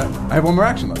I have one more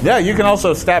action left. Yeah, you can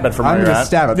also stab it from I'm where going you're to at.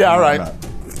 stab it. Yeah, all from right.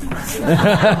 where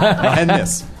I'm at. And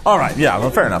this. All right, yeah,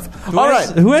 well, fair enough. All right,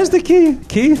 Who has the key?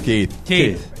 Keith?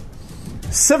 Keith.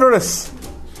 Severus.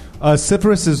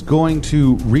 Cyprus is going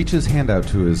to reach his hand out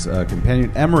to his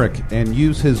companion Emmerich and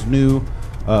use his new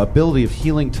ability of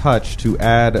Healing Touch to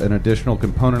add an additional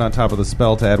component on top of the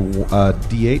spell to add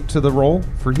D8 to the roll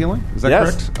for healing. Is that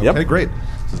Yes. correct? Yep. Okay, great.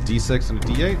 This is D6 and a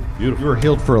D8. Beautiful. You are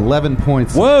healed for 11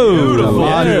 points. Whoa. Beautiful.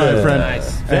 Yeah. My friend.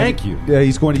 Nice. Thank you.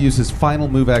 He's going to use his final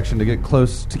move action to get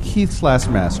close to Keith's last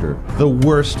master, the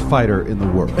worst fighter in the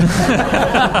world.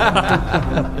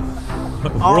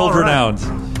 World renowned.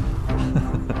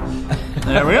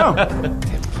 There we go.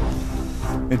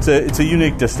 It's a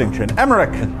unique distinction.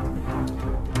 Emmerich.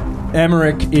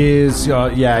 Emmerich is,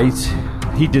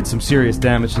 he did some serious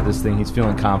damage to this thing. He's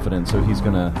feeling confident, so he's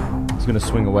gonna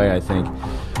swing away, I think.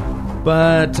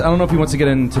 But I don't know if he wants to get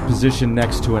into position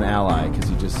next to an ally because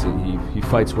he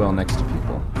fights well next to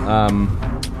people.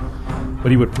 But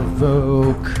he would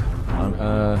provoke.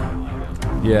 A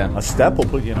step will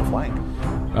put you in a flank.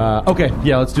 Okay,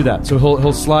 yeah, let's do that. So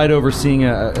he'll slide over, seeing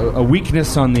a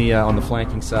weakness on the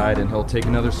flanking side, and he'll take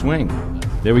another swing.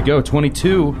 There we go,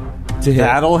 22 to hit.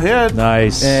 That'll hit.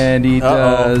 Nice. And he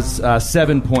does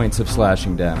 7 points of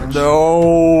slashing damage.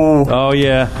 No. Oh,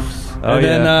 yeah. Oh, And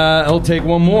yeah. then he'll take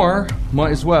one more,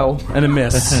 might as well, and a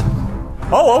miss.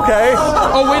 Oh, okay.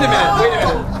 Oh, wait a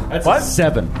minute. That's What? a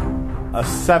 7. A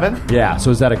 7? Yeah, so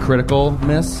is that a critical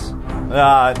miss?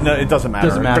 No, it doesn't matter.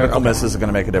 Doesn't matter, Critical okay. miss isn't going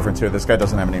to make a difference here. This guy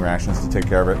doesn't have any reactions to take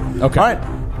care of it. Okay. All right.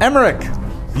 Emmerich,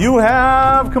 you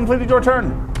have completed your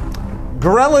turn.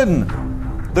 Grellin,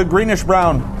 the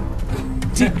greenish-brown.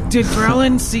 Did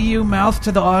Grellin see you mouth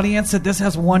to the audience that this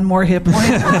has one more hit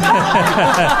point?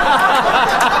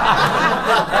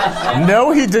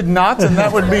 No, he did not, and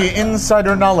that would be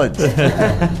insider knowledge.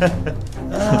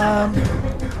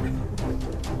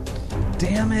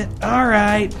 Damn it! All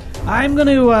right, I'm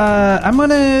gonna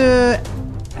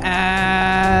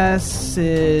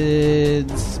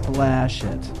acid splash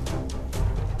it.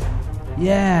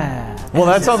 Yeah. Well,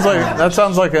 that sounds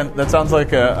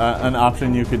like an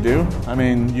option you could do. I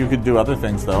mean, you could do other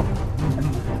things though.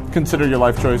 Consider your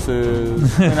life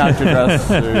choices. Enact your dress.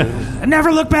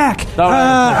 Never look back. All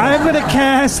right. I'm gonna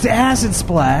cast acid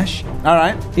splash. All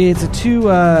right. It's a two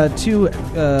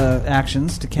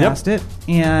actions to cast it,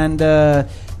 and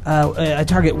I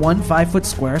target one 5-foot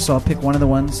square. So I'll pick one of the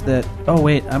ones that. Oh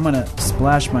wait, I'm gonna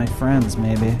splash my friends.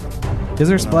 Maybe Is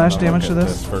there splash damage to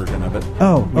this? version of it.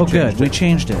 Oh, good. changed We it.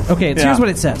 changed it. Okay, Yeah. here's what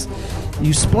it says.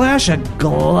 You splash a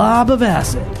glob of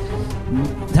acid.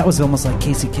 That was almost like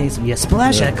Casey Kasem. You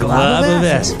splash a glob of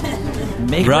acid.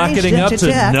 Make Rocketing range up touch to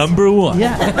attacks. number one.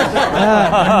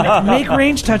 Yeah. Make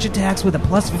range touch attacks with a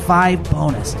 +5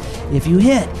 bonus. If you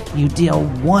hit, you deal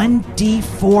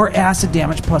 1d4 acid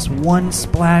damage plus 1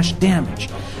 splash damage.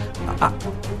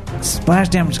 Splash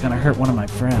damage is going to hurt one of my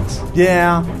friends.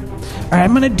 Yeah. All right,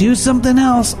 I'm going to do something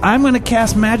else. I'm going to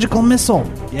cast Magical Missile.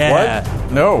 Yeah.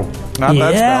 What? No, not Yeah.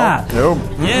 that spell.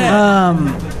 No. Yeah.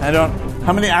 I don't.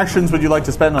 How many actions would you like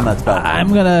to spend on that spell?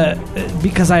 I'm going to,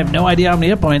 because I have no idea how many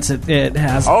hit points it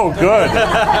has. Oh, good.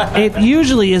 It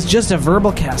usually is just a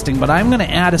verbal casting, but I'm going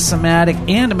to add a somatic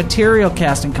and a material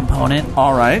casting component.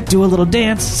 All right. Do a little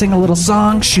dance, sing a little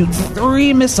song, shoot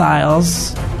 3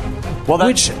 missiles, Well, that,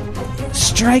 which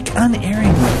strike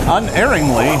unerringly.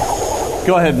 unerringly,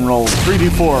 go ahead and roll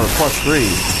 3d4 plus 3.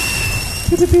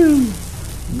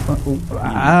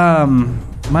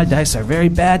 My dice are very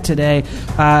bad today.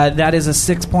 That is a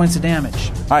 6 points of damage.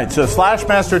 All right, so Slash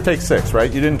Master takes 6, right?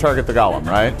 You didn't target the golem,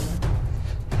 right?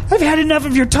 I've had enough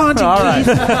of your taunting, All right.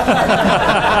 Keith.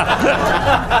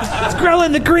 It's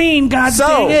growing the green, god So,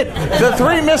 dang it. the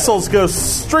 3 missiles go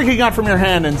streaking out from your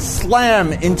hand and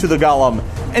slam into the golem.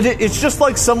 And it's just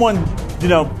like someone,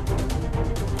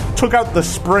 took out the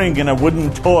spring in a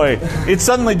wooden toy. It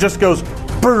suddenly just goes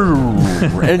boom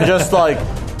and just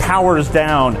powers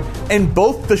down. And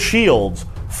both the shields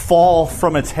fall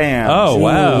from its hands. Oh,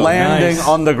 wow. Landing Nice.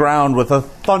 on the ground with a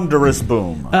thunderous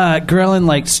boom.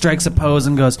 Grelin strikes a pose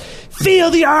and goes,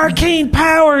 "Feel the arcane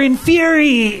power and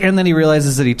fury!" And then he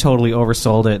realizes that he totally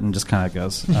oversold it and just kind of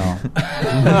goes, "Oh."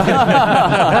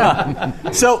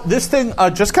 So this thing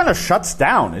just kind of shuts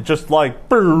down. It just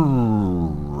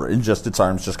and just its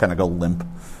arms just kind of go limp,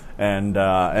 and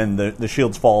the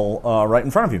shields fall right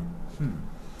in front of you.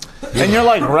 And you're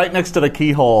right next to the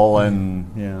keyhole,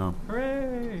 and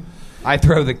Hooray! I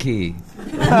throw the key.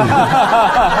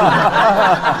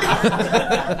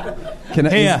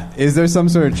 Is there some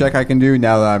sort of check I can do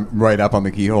now that I'm right up on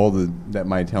the keyhole that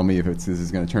might tell me if this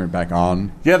is going to turn it back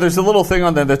on? Yeah, there's a little thing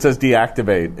on there that says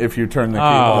deactivate if you turn the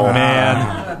keyhole. Oh,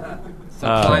 man. So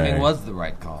climbing was the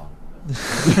right call.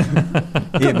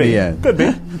 Could be. Yeah. Could be.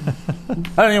 I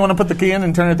don't even want to put the key in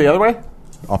and turn it the other way?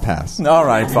 I'll pass. All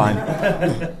right, fine.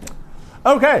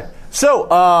 Okay, so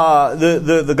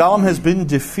the golem has been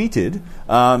defeated.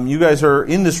 You guys are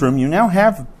in this room. You now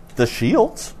have the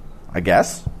shields, I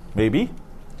guess, maybe.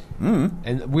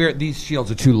 And these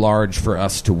shields are too large for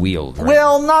us to wield, right?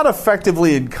 Well, not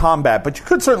effectively in combat, but you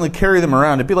could certainly carry them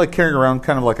around. It'd be like carrying around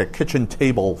kind of like a kitchen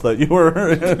table that you were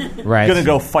Right. going to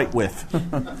go fight with.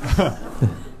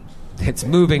 It's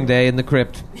moving day in the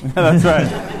crypt. That's right.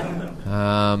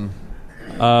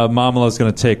 Mamala's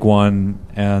going to take one,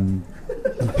 and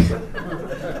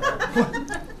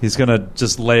he's going to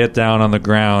just lay it down on the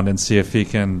ground and see if he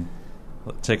can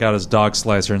take out his dog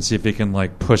slicer and see if he can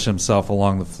push himself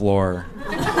along the floor,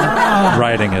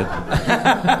 riding it.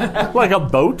 Like a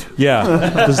boat? Yeah.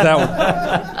 Does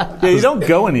that? Yeah, you don't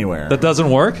go anywhere. That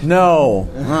doesn't work? No.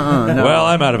 No. Well,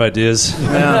 I'm out of ideas.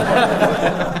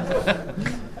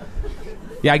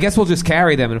 Yeah, I guess we'll just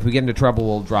carry them, and if we get into trouble,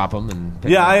 we'll drop them. And pick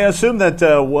Yeah, them I up. assume that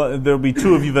there'll be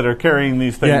 2 of you that are carrying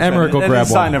these things. Yeah, Emmerich will and grab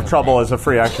in sign one. of trouble as a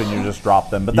free action, you just drop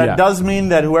them. But that Yeah. does mean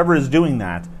that whoever is doing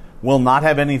that will not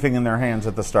have anything in their hands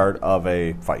at the start of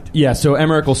a fight. Yeah, so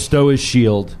Emmerich will stow his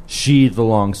shield, sheathe the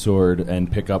long sword,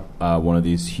 and pick up one of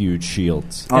these huge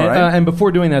shields. All right. And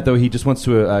before doing that, though, he just wants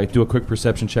to do a quick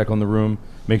perception check on the room,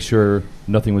 make sure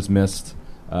nothing was missed,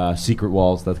 secret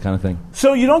walls, that kind of thing.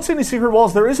 So you don't see any secret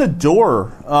walls. There is a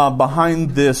door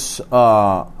behind this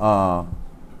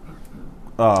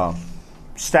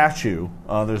statue.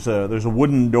 There's a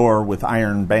wooden door with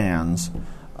iron bands.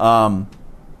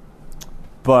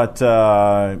 But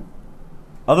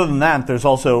other than that, there's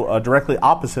also directly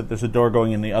opposite, there's a door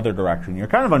going in the other direction. You're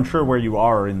kind of unsure where you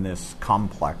are in this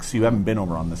complex. You haven't been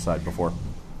over on this side before.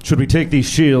 Should we take these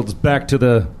shields back to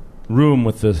the room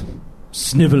with the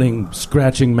sniveling,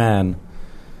 scratching man?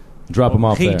 Drop them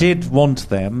off He there. did want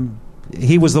them.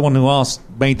 He was the one who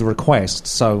made the request,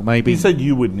 so maybe... He said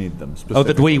you would need them Oh,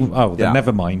 specifically. that we... Oh, then Yeah.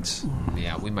 never mind.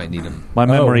 Yeah, we might need them My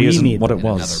memory we isn't need what it in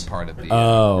was. another part of the...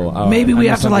 Oh, Maybe we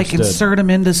I have to misunderstood. insert them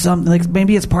into something.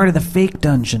 Maybe it's part of the fake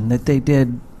dungeon that they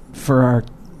did for our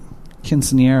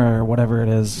quinceanera or whatever it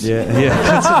is.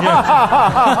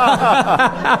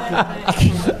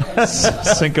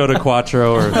 Cinco de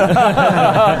Quattro or...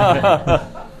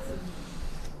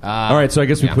 All right, so I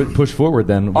guess we push forward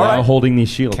then while right. holding these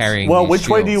shields. Carrying Well, these which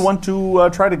way do you shields. want to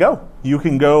try to go? You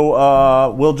can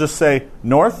go, we'll just say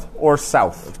north or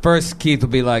south. First, Keith will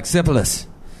be like, Syphilis,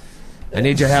 I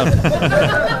need your help.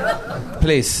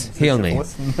 Please, heal me.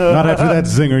 Not after that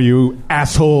zinger, you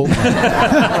asshole.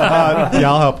 Yeah,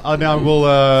 I'll help. Now I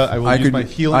will use my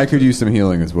healing. I could use some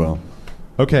healing as well.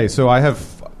 Okay, so I have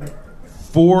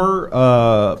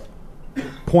 4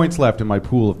 points left in my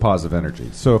pool of positive energy.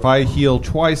 So if I heal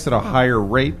twice at a higher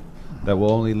rate, that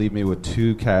will only leave me with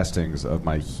 2 castings of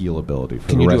my heal ability for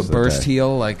Can the you do rest a of the burst day.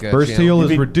 heal? Like a Burst channel? heal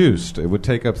is reduced. It would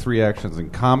take up 3 actions in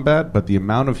combat, but the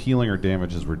amount of healing or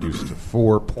damage is reduced to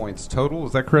 4 points total.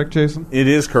 Is that correct, Jason? It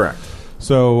is correct.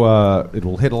 So it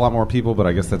will hit a lot more people, but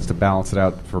I guess that's to balance it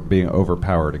out for being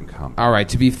overpowered in combat. All right,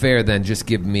 to be fair, then, just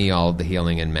give me all of the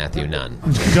healing and Matthew none. All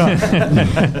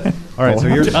right, so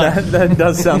you're That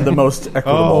does sound the most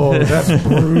equitable. Oh, that's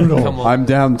brutal. Come on. I'm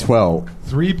down 12.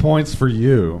 3 points for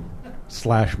you,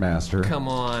 Slashmaster. Come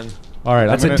on. All right,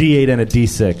 That's I'm a gonna, D8 and a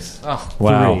D6. Oh,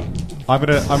 Wow. 3. I'm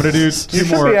gonna do 2 You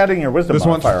should more. be adding your wisdom This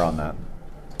one's- modifier on that.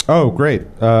 Oh, great.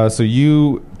 So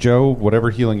you, Joe, whatever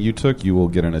healing you took, you will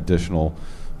get an additional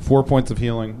 4 points of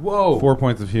healing. Whoa. 4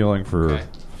 points of healing for. Okay.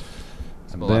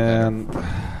 And then,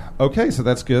 okay, so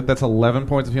that's good. That's 11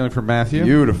 points of healing for Matthew.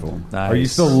 Beautiful. Nice. Are you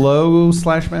still low,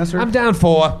 Slashmaster? I'm down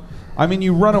 4. I mean,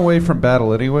 you run away from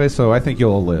battle anyway, so I think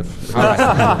you'll live. All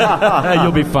right.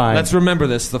 You'll be fine. Let's remember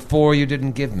this, the 4 you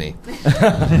didn't give me.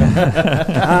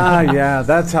 Yeah,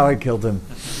 that's how I killed him.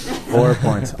 4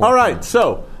 points. All right,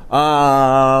 so,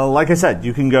 like I said,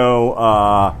 you can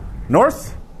go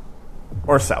north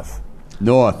or south.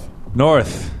 North.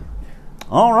 North.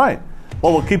 All right.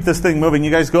 Well, we'll keep this thing moving.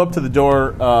 You guys go up to the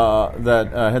door that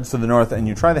heads to the north, and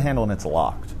you try the handle, and it's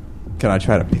locked. Can I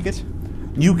try to pick it?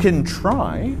 You can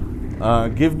try.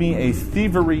 Give me a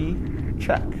thievery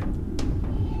check.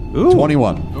 Ooh.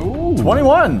 21.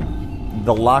 21.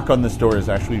 The lock on this door is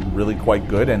actually really quite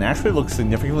good, and actually looks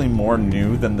significantly more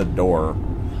new than the door.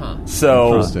 So,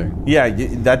 Interesting. yeah,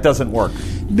 that doesn't work.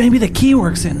 Maybe the key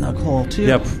works in the hole, too.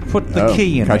 Yeah, put the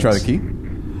key in Can I it. try the key?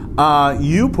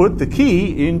 You put the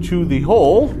key into the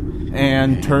hole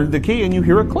and turn the key, and you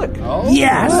hear a click.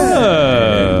 Yes!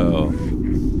 Oh.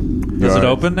 Does it Alright.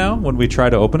 open now when we try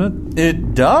to open it?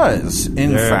 It does,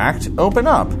 in There. fact, open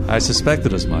up. I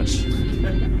suspected as much.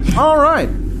 All right.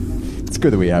 It's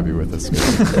good that we have you with us.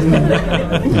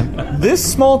 This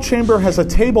small chamber has a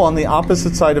table on the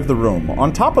opposite side of the room.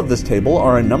 On top of this table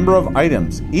are a number of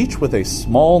items, each with a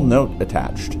small note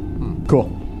attached. Cool.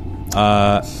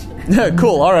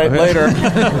 Cool, all right, later.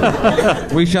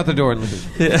 We shut the door and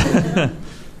leave.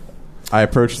 I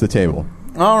approach the table.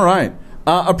 All right.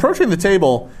 Approaching the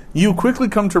table, you quickly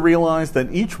come to realize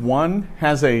that each one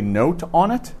has a note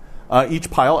on it, each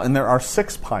pile, and there are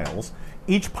 6 piles.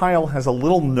 Each pile has a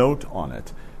little note on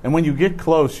it. And when you get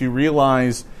close, you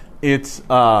realize it's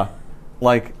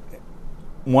like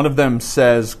one of them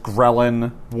says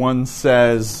Grellin, one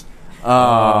says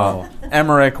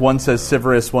Emmerich, one says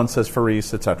Siverus, one says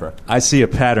Faris, etc. I see a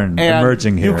pattern And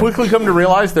emerging here. you quickly come to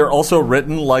realize they're also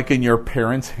written like in your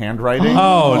parents' handwriting.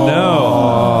 Oh,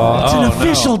 no. It's an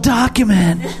official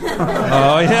document.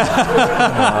 Oh,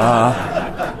 yeah.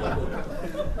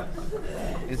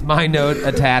 Is my note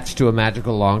attached to a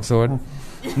magical longsword?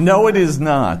 No, it is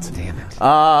not. Damn it.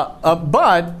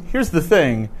 But here's the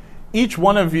thing: each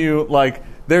one of you, like,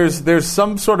 there's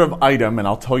some sort of item, and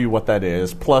I'll tell you what that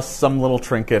is, plus some little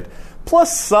trinket,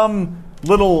 plus some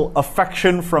little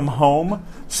affection from home.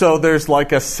 So there's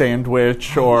like a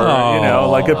sandwich, or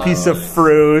like a piece of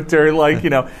fruit, or like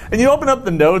and you open up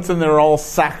the notes, and they're all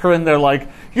saccharine. They're like,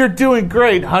 "You're doing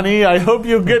great, honey. I hope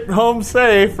you get home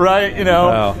safe, right?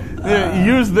 Wow.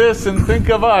 Use this and think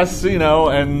of us,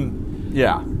 and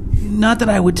yeah." Not that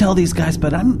I would tell these guys,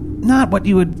 but I'm not what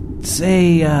you would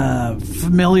say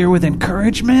familiar with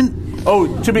encouragement. Oh,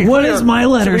 to be What clear, does my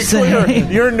letter to be clear,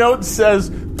 say? your note says,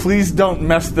 "Please don't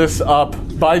mess this up.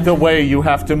 By the way, you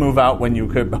have to move out when you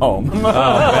get home."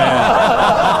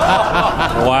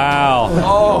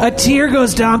 Wow. A tear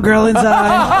goes down Gerlin's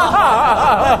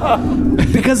eye.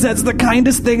 Because that's the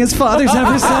kindest thing his father's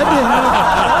ever said to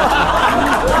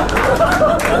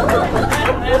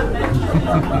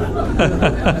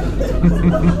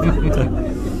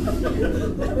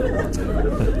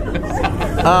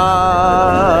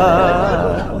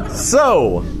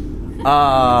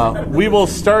We will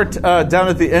start down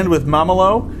at the end with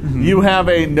Mamalo. Mm-hmm. You have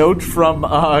a note from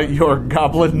your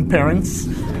goblin parents,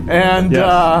 and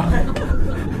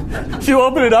you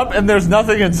open it up, and there's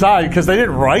nothing inside because they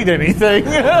didn't write anything.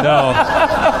 No.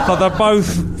 But they're both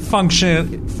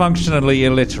functioning functionally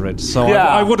illiterate, so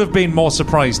Yeah. I would have been more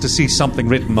surprised to see something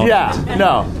written on it. Yeah,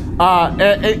 no.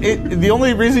 The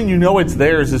only reason you know it's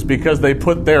theirs is because they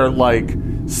put their like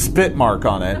spit mark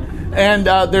on it. And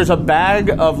there's a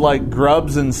bag of like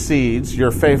grubs and seeds,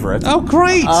 your favorite. Oh,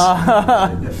 great!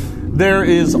 There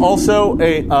is also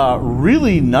a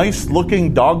really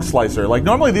nice-looking dog slicer. Like,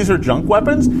 normally these are junk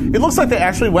weapons. It looks like they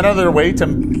actually went out of their way to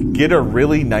get a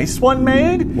really nice one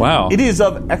made. Wow. It is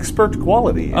of expert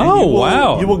quality. And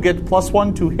wow. You will get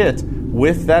 +1 to hit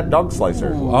with that dog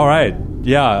slicer. All right.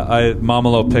 Yeah,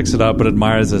 Marmelo picks it up but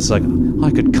admires it. It's like,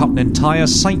 I could cut an entire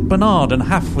Saint Bernard in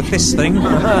half with this thing.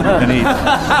 And he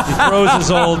throws his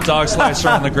old dog slicer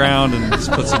on the ground and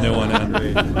just puts a new one in.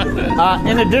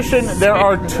 In addition, there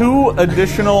are 2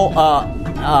 additional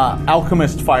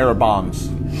alchemist fire bombs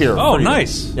here. Oh, for you.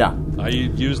 nice. Yeah. I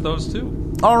use those too.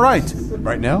 All right.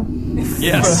 Right now?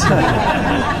 Yes.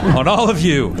 On all of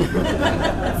you.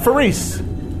 Faris,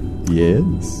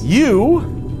 Yes. your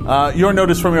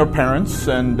notice from your parents,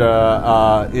 and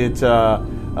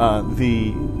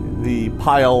the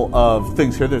pile of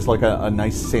things here. There's like a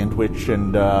nice sandwich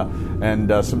and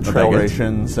some trail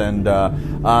rations, and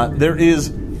there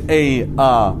is a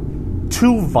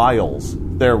 2 vials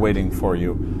there waiting for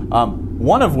you.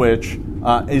 One of which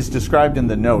is described in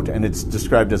the note, and it's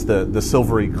described as the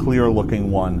silvery,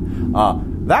 clear-looking one.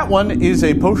 That one is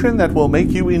a potion that will make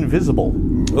you invisible.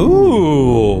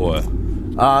 Ooh.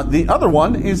 The other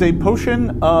one is a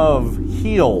potion of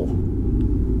heal.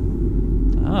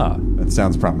 Ah. That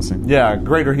sounds promising. Yeah,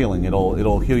 greater healing.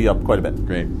 It'll heal you up quite a bit.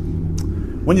 Great.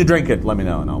 When you drink it, let me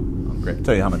know, and I'll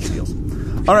tell you how much it heals.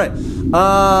 All right.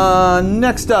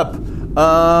 Next up,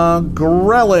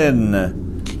 Grellin.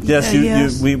 Yes,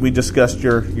 Yes. we discussed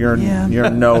your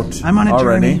note. I'm on a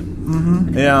already. journey.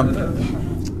 Mm-hmm. Yeah.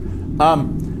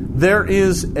 There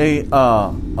is a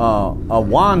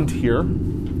wand here.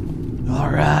 All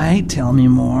right, tell me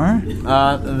more.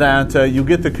 That you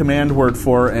get the command word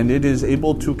for, and it is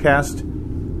able to cast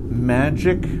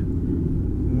magic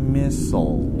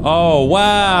missile. Oh,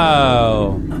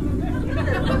 wow.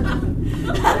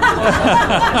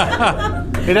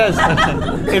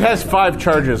 It has 5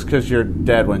 charges because your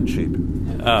dad went cheap.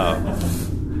 Oh.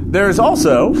 There is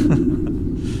also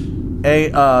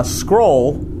a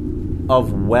scroll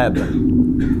of web.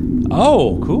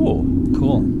 Oh, cool.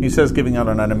 Cool. He says, giving out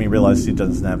an item, he realizes he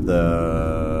doesn't have the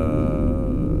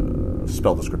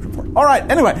spell description for it. All right,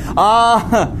 anyway.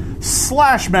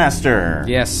 Slashmaster.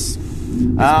 Yes.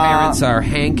 His parents are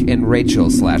Hank and Rachel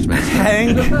Slashmaster.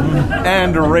 Hank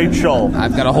and Rachel.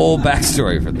 I've got a whole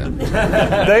backstory for them.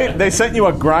 They sent you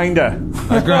a grinder.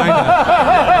 A grinder.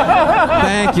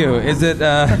 Thank you. Is it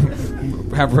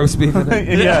have roast beef in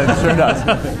it? Yeah, it sure does.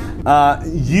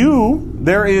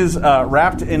 There is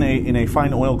wrapped in a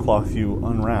fine oilcloth. You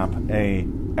unwrap a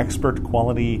expert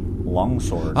quality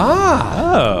longsword.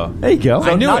 Oh. There you go.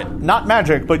 So I knew not, it. Not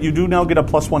magic, but you do now get a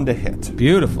 +1 to hit.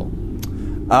 Beautiful.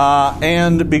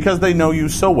 And because they know you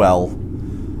so well,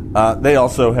 they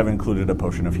also have included a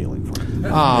potion of healing for you.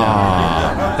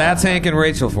 Aww. That's Hank and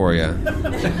Rachel for you.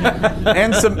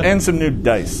 and some new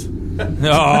dice.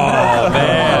 Oh,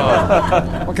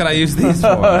 man. What can I use these for?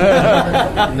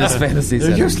 In this fantasy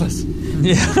setting? They're useless.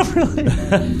 Yeah, really.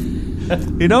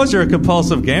 He knows you're a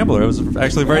compulsive gambler. It was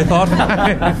actually very thoughtful.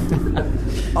 Gonna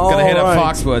hit up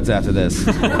Foxwoods after this.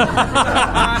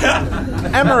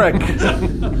 Emmerich.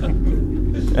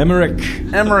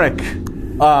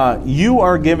 You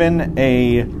are given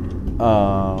a...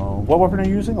 what weapon are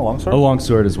you using? A longsword? A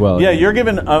longsword as well. Yeah, you're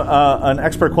given an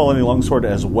expert quality longsword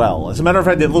as well. As a matter of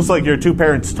fact, it looks like your 2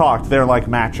 parents talked. They're like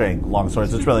matching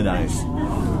longswords. It's really nice.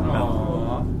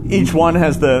 Each one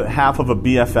has the half of a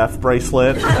BFF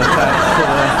bracelet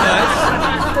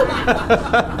attached to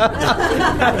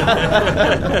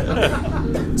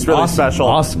it. It's really special.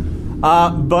 Awesome.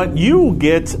 But you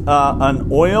get an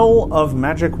oil of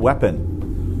magic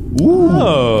weapon. Ooh.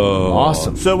 Oh.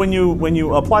 Awesome. So when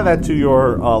you apply that to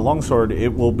your longsword,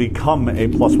 it will become a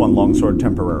 +1 longsword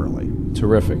temporarily.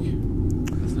 Terrific.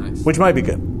 That's nice. Which might be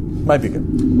good.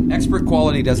 Expert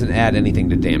quality doesn't add anything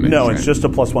to damage. No, right? it's just a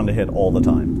 +1 to hit all the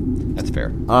time. That's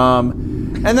fair.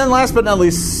 And then last but not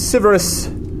least, Severus,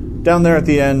 down there at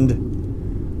the end,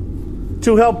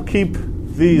 to help keep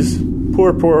these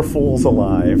poor fools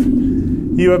alive,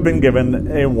 you have been given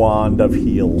a wand of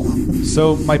heal.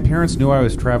 So my parents knew I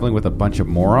was traveling with a bunch of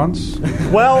morons?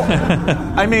 Well,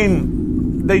 I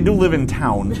mean, they do live in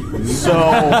town, so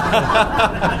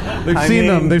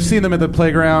They've seen them at the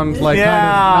playground, like kind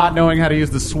of not knowing how to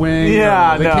use the swing.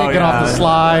 Yeah, they can't get off the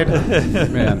slide.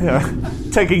 Man. Yeah.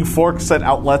 Taking forks at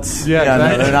outlets. Yeah,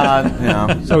 exactly. No, they're not.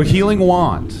 Yeah. So healing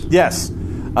wand. Yes.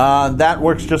 That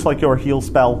works just like your heal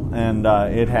spell, and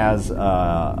it has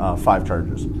 5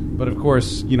 charges. But of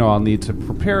course, I'll need to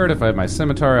prepare it. If I have my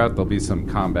scimitar out, there'll be some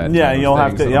combat. Yeah, you'll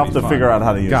have to figure out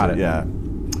how to use it. Got it. Yeah.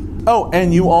 Oh,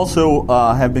 and you also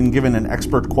have been given an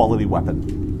expert quality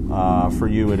weapon. For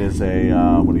you, it is a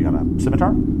what do you got? A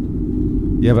scimitar?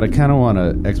 Yeah, but I kind of want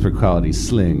an expert quality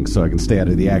sling so I can stay out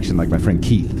of the action like my friend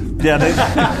Keith. Yeah,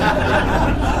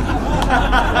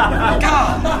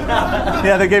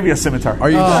 they gave you a scimitar.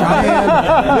 Are you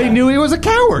trying? They knew he was a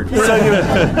coward.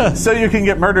 So you can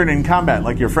get murdered in combat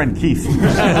like your friend Keith. All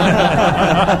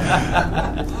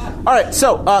right,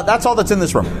 so that's all that's in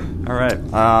this room. All right.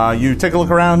 You take a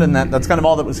look around, and that's kind of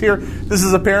all that was here. This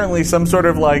is apparently some sort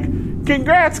of like,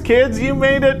 congrats, kids, you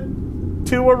made it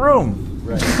to a room.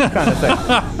 Right. Kind of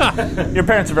thing. Your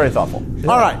parents are very thoughtful.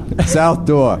 All right. South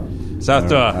door. South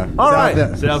door. All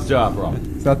right. South job, bro.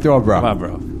 South door, bro. Come on,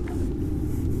 bro.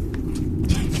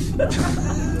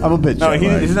 I'm a bit No,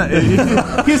 he's not.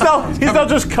 He's now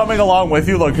just coming along with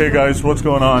you. Like, hey guys, what's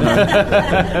going on?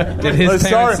 Did his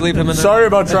parents leave him in the... Sorry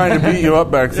about trying to beat you up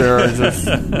back there.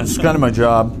 It's kind of my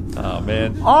job. Oh,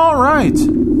 man. All right.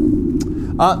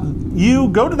 You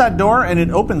go to that door, and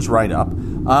it opens right up.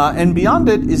 And beyond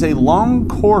it is a long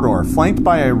corridor flanked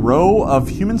by a row of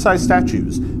human-sized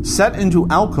statues set into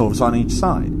alcoves on each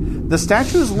side. The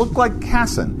statues look like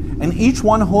Cassin, and each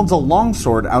one holds a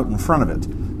longsword out in front of it.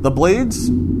 The blades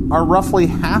of roughly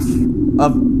half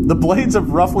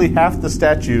the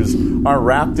statues are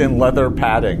wrapped in leather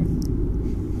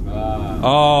padding.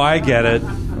 Oh, I get it.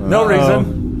 No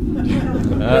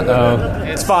reason.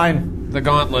 It's fine. The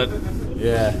gauntlet.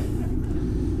 Yeah.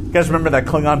 You guys remember that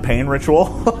Klingon pain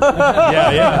ritual?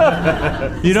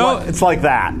 Yeah. You know, it's like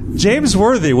that. James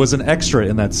Worthy was an extra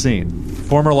in that scene.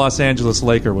 Former Los Angeles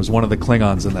Laker was one of the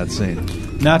Klingons in that scene.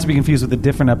 Not to be confused with a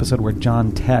different episode where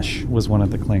John Tesh was one of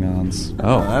the Klingons.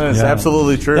 Oh, that is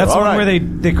absolutely true. That's the All one right. where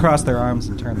they cross their arms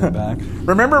and turn their back.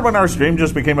 Remember when our stream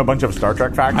just became a bunch of Star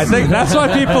Trek facts? I think that's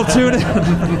why people tune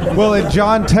in. Well, and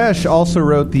John Tesh also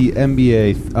wrote the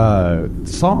NBA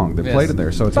song that played in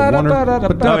there, so it's a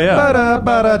wonderful. Oh, yeah.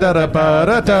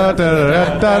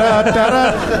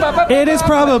 It is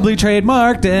probably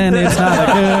trademarked, and it's not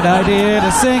a good idea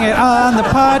to sing it on the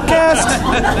podcast.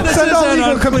 Send all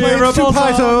legal complaints to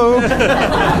Paizo.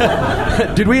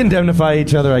 Did we indemnify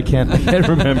each other? I can't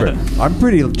remember. I'm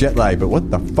pretty jet lagged, but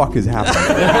what the fuck is happening?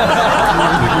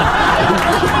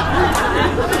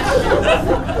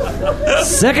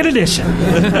 Second edition.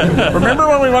 Remember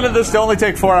when we wanted this to only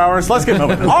take 4 hours? Let's get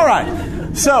moving. All right.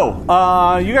 So,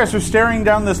 you guys are staring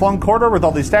down this long corridor with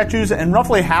all these statues, and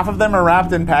roughly half of them are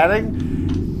wrapped in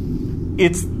padding.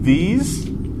 It's these,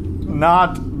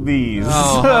 not these.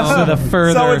 So the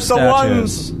further So it's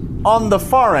statues. the ones on the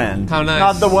far end, How nice.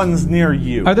 not the ones near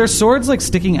you. Are their swords like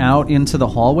sticking out into the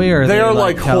hallway, or are They are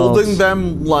like held? holding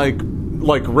them like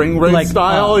ring raid Like,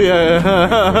 style.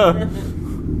 Yeah.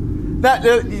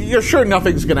 That you're sure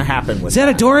nothing's going to happen with Is that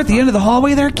a door at the end of the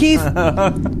hallway there, Keith?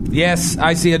 Yes,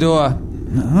 I see a door.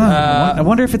 I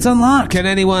wonder if it's unlocked. Can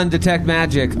anyone detect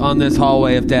magic on this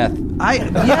hallway of death?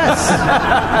 Yes.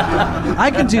 I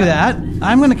can do that.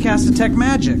 I'm going to cast Detect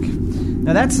Magic.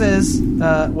 Now that says,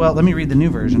 well, let me read the new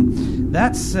version.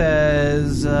 That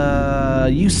says,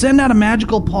 you send out a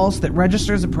magical pulse that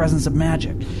registers the presence of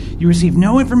magic. You receive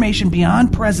no information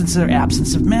beyond presence or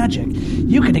absence of magic.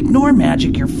 You can ignore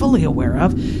magic you're fully aware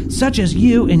of, such as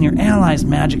you and your allies'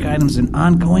 magic items and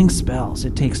ongoing spells.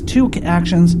 It takes 2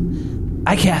 actions.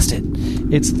 I cast it.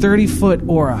 It's 30-foot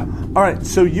aura. All right,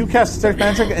 so you cast Detect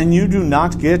Magic, and you do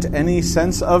not get any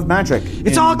sense of magic.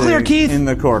 It's all clear, Keith. In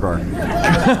the corridor.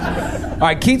 All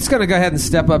right, Keith's going to go ahead and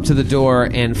step up to the door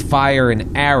and fire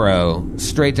an arrow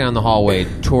straight down the hallway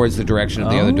towards the direction of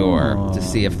the other door to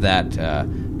see if that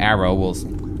arrow will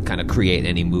kind of create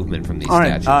any movement from these All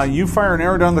right, statues. you fire an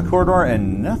arrow down the corridor,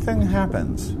 and nothing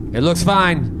happens. It looks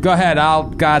fine. Go ahead. I'll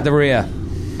guide the rear.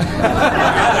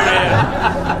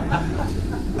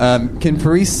 Can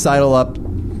Paris sidle up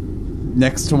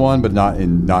next to one, but not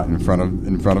in front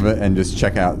of it, and just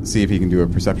check out, see if he can do a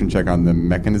perception check on the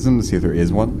mechanism to see if there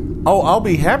is one? Oh, I'll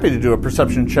be happy to do a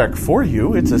perception check for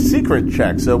you. It's a secret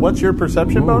check. So, what's your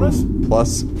perception bonus?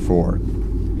 +4.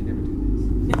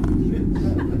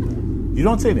 You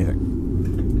don't say anything.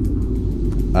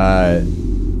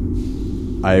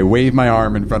 I wave my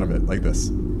arm in front of it like this.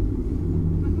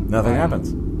 Nothing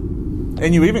happens,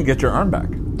 and you even get your arm back.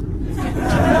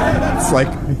 It's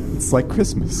like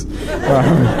Christmas.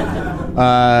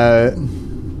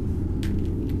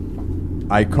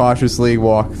 I cautiously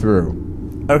walk through.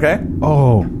 Okay.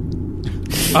 Oh.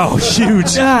 Oh,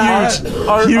 huge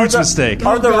Huge mistake.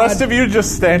 Are the rest of you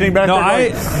just standing back No, there?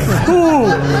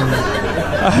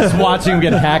 Just watching him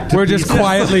get hacked. We're just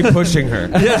quietly pushing her.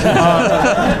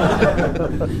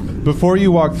 Before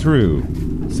you walk through,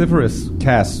 Cypherus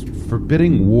casts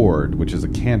Forbidding Ward, which is a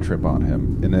cantrip on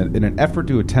him. In an effort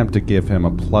to attempt to give him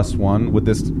a +1, would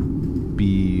this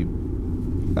be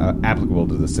applicable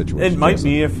to the situation? It might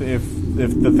be if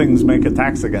the things make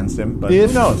attacks against him, but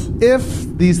If, who knows?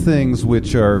 If these things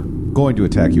which are going to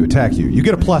attack you, you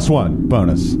get a +1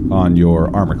 bonus on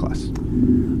your armor class.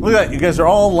 Look at that. You guys are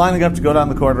all lining up to go down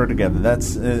the corridor together.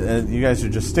 That's you guys are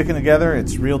just sticking together.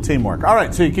 It's real teamwork. All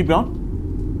right, so you keep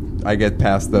going. I get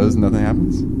past those, nothing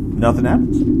happens. Nothing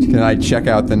happens. Can I check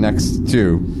out the next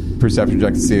two perception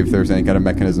check to see if there's any kind of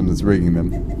mechanism that's rigging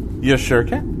them? You sure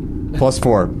can.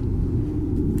 +4.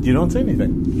 You don't see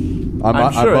anything.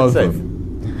 I'm sure both it's safe.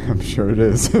 I'm sure it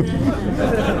is.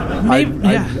 I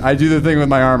do the thing with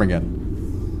my arm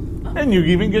again. And you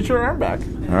even get your arm back.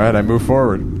 All right, I move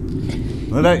forward.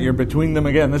 Look at that, you're between them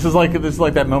again. This is like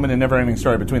that moment in Never-Ending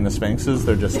Story between the Sphinxes.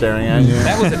 They're just staring at you.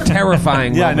 That was a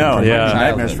terrifying Yeah, I moment know. from Yeah. my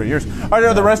Nightmares childhood. for years.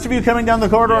 Are the rest of you coming down the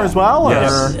corridor as well?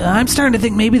 Yes. Or? I'm starting to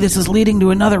think maybe this is leading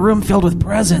to another room filled with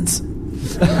presents.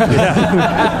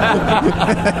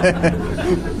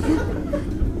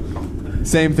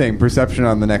 Same thing, perception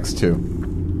on the next two.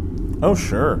 Oh,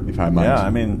 sure. If I might. Yeah, I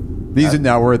mean... These are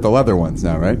now, we're at the leather ones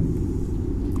now, right?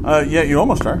 Yeah, you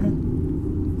almost are.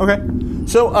 Okay.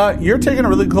 So you're taking a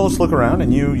really close look around,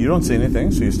 and you don't see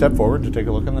anything, so you step forward to take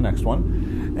a look in the next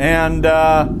one. And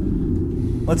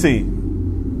let's see.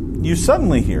 You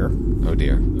suddenly hear... Oh,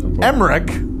 dear.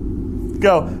 Emmerich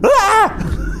go, "Ah!"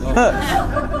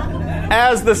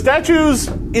 as the statues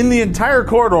in the entire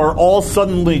corridor all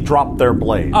suddenly drop their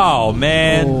blades. Oh,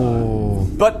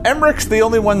 man. But Emmerich's the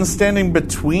only one standing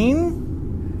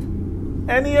between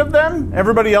any of them.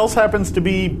 Everybody else happens to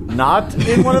be not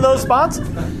in one of those spots.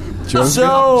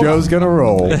 Joe's gonna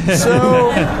roll.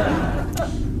 So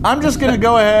I'm just going to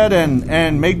go ahead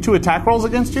and make 2 attack rolls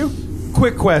against you.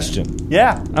 Quick question.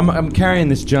 Yeah. I'm carrying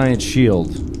this giant shield.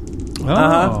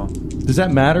 Uh-huh. Does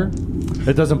that matter?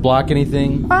 It doesn't block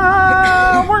anything? We're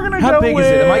going to go How big is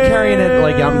it? Am I carrying it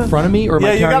like out in front of me? Or am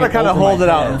I you carrying got to it kind of over hold my it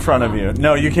out head? in front of you.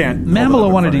 No, you can't.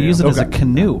 Mamela wanted to use it as a Okay.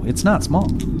 canoe. It's not small.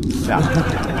 Yeah.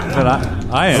 But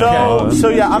I am. So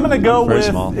yeah, I'm going to go Very with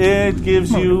small. it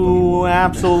gives you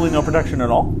absolutely no protection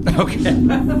at all. Okay.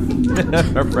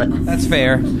 That's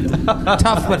fair.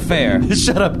 Tough but fair.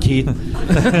 Shut up, Keith.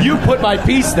 You put my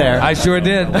piece there. I sure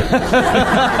did.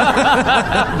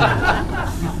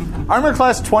 Armor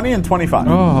class 20 and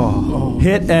 25.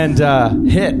 Hit and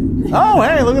hit. Oh,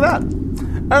 hey, look at that.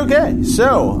 Okay,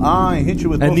 so I hit you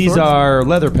with And both these swords. are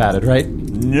leather padded, right?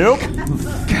 Nope.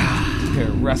 You're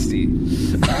rusty.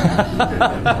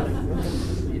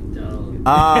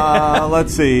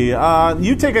 Let's see.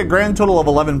 You take a grand total of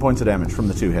 11 points of damage from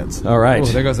the 2 hits. All right. Oh,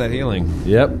 there goes that healing.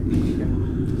 Yep.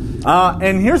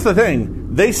 And here's the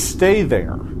thing. They stay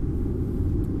there.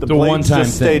 The blades one-time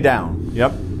just stay thing. down.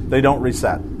 Yep. They don't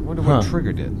reset. I wonder what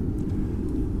Trigger did.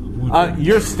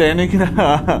 You're standing...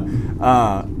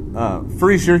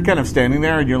 Freeze, you're kind of standing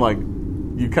there, and you're like...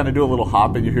 You kind of do a little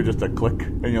hop, and you hear just a click,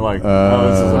 and you're like, "Oh,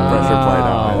 this is a pressure plate."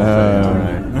 All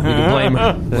right. You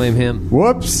can blame him.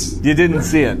 Whoops. You didn't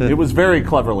see it. It was very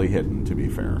cleverly hidden, to be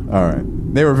fair. All right.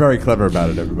 They were very clever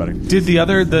about it, everybody. Did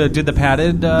the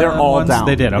padded They're all ones? down.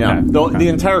 They did, okay. Yeah. The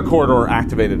entire corridor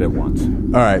activated at once.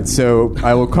 All right, so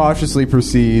I will cautiously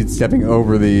proceed, stepping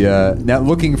over the... now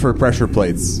looking for pressure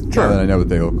plates, Sure. now that I know what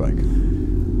they look like.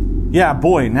 Yeah,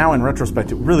 boy, now in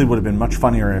retrospect, it really would have been much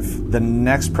funnier if the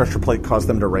next pressure plate caused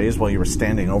them to raise while you were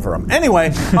standing over them.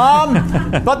 Anyway,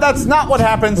 but that's not what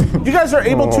happens. You guys are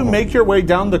able to make your way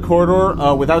down the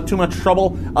corridor without too much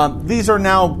trouble. These are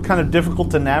now kind of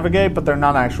difficult to navigate, but they're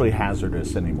not actually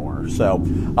hazardous anymore. So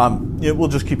it will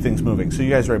just keep things moving. So you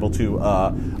guys are able to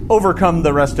overcome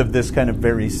the rest of this kind of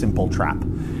very simple trap.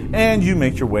 And you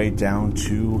make your way down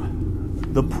to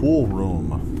the pool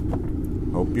room.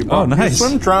 Hope you brought nice. your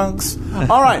swim trunks.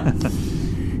 All right.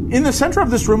 In the center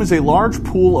of this room is a large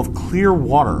pool of clear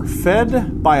water,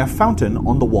 fed by a fountain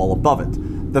on the wall above it.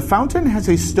 The fountain has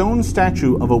a stone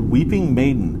statue of a weeping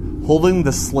maiden holding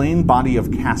the slain body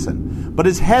of Cassin, but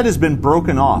his head has been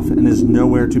broken off and is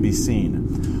nowhere to be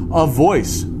seen. A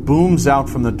voice booms out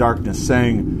from the darkness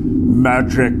saying,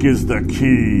 "Magic is the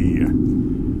key."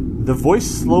 The voice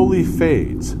slowly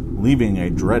fades, leaving a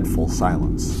dreadful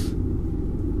silence.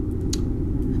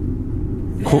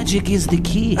 Magic is the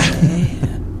key.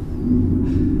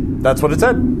 That's what it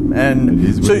said.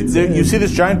 And so you see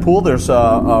this giant pool. There's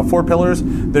 4 pillars.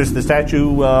 There's the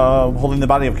statue holding the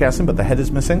body of Casson, but the head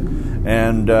is missing.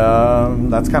 And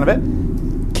that's kind of it.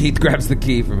 Keith grabs the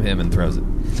key from him and throws it.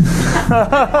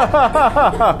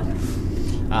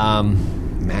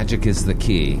 Magic is the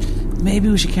key. Maybe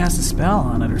we should cast a spell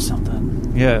on it or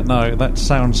something. Yeah, no, that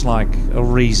sounds like a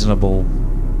reasonable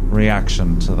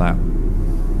reaction to that.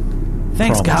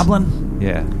 Thanks, prompt. Goblin.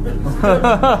 Yeah.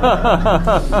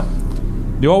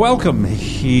 You're welcome,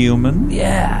 human.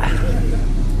 Yeah.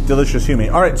 Delicious human.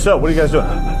 All right, so what are you guys doing?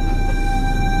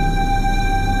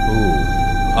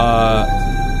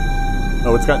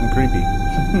 Oh, it's gotten creepy.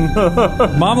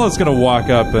 Mamla's going to walk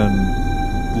up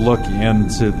and look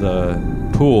into the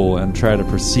pool and try to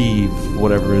perceive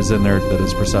whatever is in there that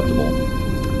is perceptible.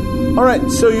 All right,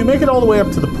 so you make it all the way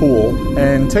up to the pool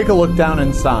and take a look down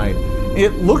inside.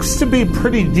 It looks to be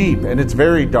pretty deep, and it's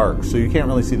very dark, so you can't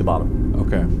really see the bottom.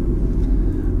 Okay.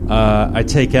 I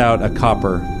take out a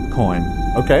copper coin.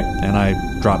 Okay. And I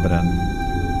drop it in.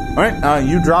 All right,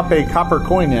 you drop a copper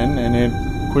coin in, and it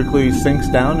quickly sinks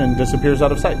down and disappears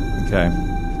out of sight. Okay.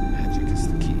 Magic is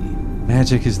the key.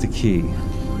 Magic is the key.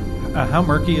 How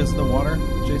murky is the water,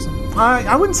 Jason?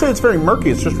 I wouldn't say it's very murky.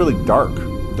 It's just really dark.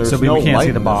 There's So we no can't light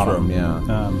see the in this bottom. room,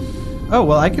 yeah. Oh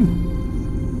well, I can.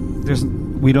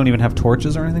 We don't even have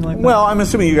torches or anything like that. Well, I'm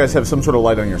assuming you guys have some sort of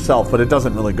light on yourself, but it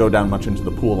doesn't really go down much into the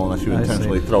pool unless you I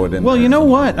intentionally see. throw it in. Well, there you know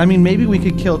sometime. what? I mean, maybe we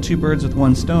could kill 2 birds with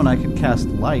 1 stone. I could cast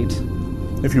light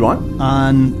if you want.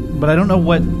 but I don't know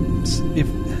if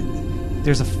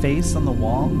there's a face on the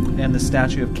wall and the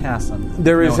statue of Casson.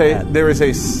 There is No a head. there is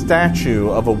a statue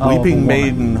of a of a weeping woman.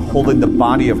 maiden holding the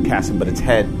body of Casson, but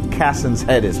Casson's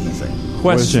head is missing.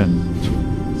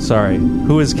 Question. Sorry.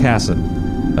 Who is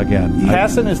Casson again?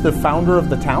 Casson is the founder of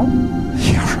the town?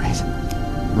 Yeah, right.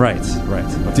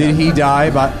 Right. Okay. Did he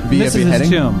die via This is his beheading?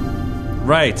 tomb.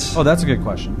 Right. Oh, that's a good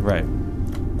question. Right.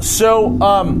 So,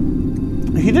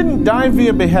 he didn't die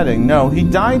via beheading. No, he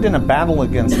died in a battle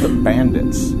against the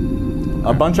bandits.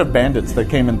 A bunch of bandits that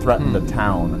came and threatened the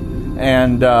town.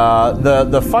 And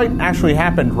the fight actually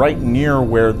happened right near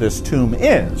where this tomb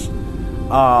is.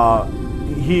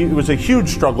 It was a huge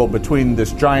struggle between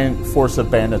this giant force of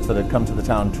bandits that had come to the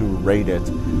town to raid it,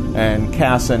 and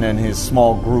Casson and his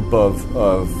small group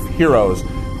of heroes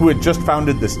who had just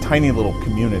founded this tiny little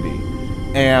community.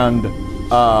 And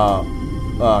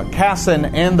Casson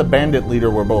and the bandit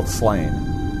leader were both slain.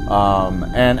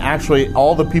 And actually,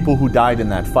 all the people who died in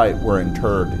that fight were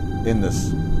interred in this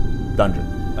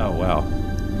dungeon. Oh, wow.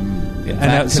 In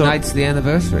fact, tonight's the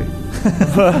anniversary.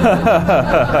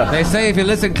 They say if you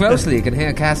listen closely, you can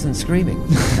hear Casson screaming.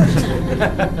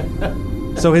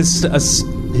 So his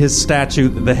statue,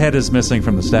 the head is missing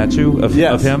from the statue of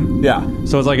him? Yeah.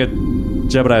 So it's like a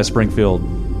Jebediah Springfield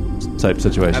type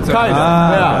situation. Kind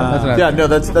of. Yeah. No,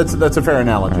 that's a fair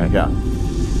analogy. Right. Yeah.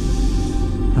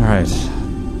 All right.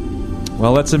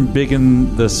 Well, let's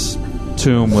embiggen this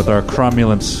tomb with our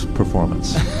cromulent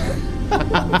performance.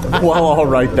 Well, all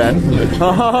right then.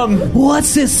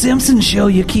 What's this Simpson show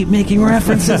you keep making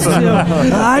references to?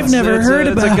 I've never heard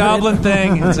about it. It's a goblin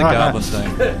thing. It's a goblin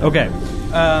thing. Okay.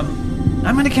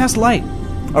 I'm going to cast light.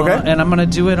 Okay. And I'm going to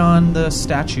do it on the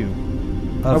statue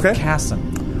of Okay. Casson.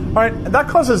 All right, that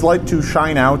causes light to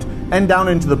shine out and down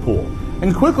into the pool.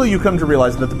 And quickly you come to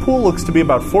realize that the pool looks to be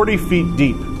about 40 feet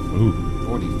deep. Ooh,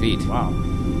 40 feet. Wow.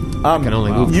 I can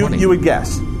only move 20. You would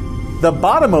guess. The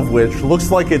bottom of which looks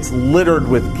like it's littered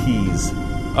with keys.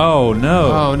 Oh,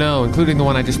 no. Oh, no, including the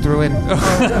one I just threw in.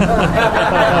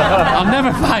 I'll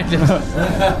never find it.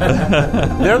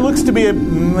 There looks to be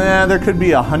there could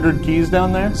be 100 keys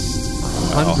down there.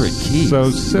 100 keys. So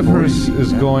Cyprus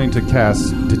is going to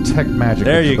cast Detect Magic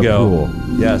There into you the go. pool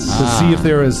Yes. to see if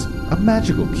there is a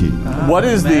magical key. What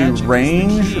is the magic is the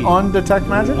range key. on Detect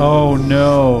Magic? Oh,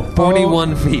 no.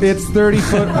 41 feet. It's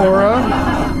 30-foot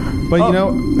aura. But you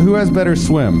know, who has better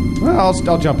swim? Well,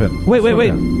 I'll jump in. Wait.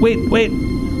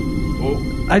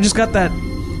 Oh. I just got that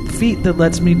feat that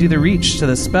lets me do the reach to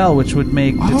the spell, which would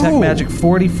make Detect Magic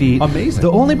 40 feet. Amazing.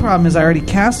 The only problem is I already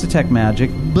cast Detect Magic,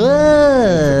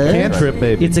 but Cantrip,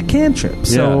 baby. it's a cantrip,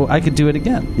 so Yeah. I could do it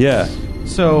again. Yeah.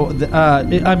 So,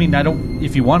 I mean, I don't.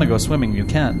 If you want to go swimming, you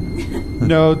can.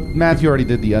 No, Matthew already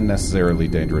did the unnecessarily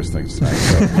dangerous things tonight.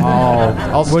 So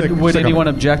I'll stick, Would stick anyone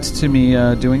object to me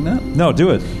doing that? No,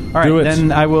 do it. All do right, it.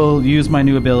 then I will use my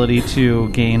new ability to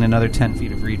gain another 10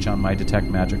 feet of reach on my Detect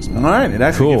Magic spell. All right, it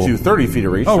actually Cool. gives you 30 feet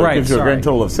of reach. Oh, so right, it gives you a sorry. grand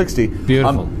total of 60.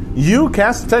 Beautiful. You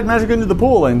cast Detect Magic into the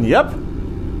pool, and yep,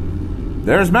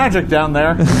 there's magic down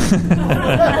there.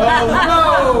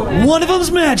 One of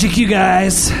them's magic, you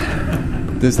guys.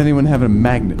 Does anyone have a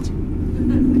magnet?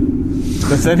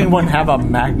 Does anyone have a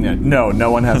magnet? No,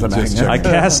 no one has a magnet. I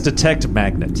cast Detect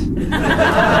Magnet.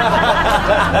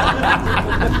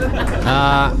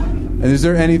 And is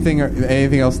there anything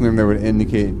else in there that would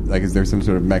indicate, like, is there some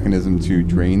sort of mechanism to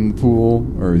drain the pool,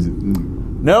 or is it?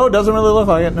 No, it doesn't really look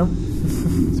like it. No.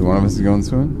 So one of us is going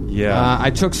swimming. Yeah.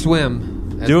 I took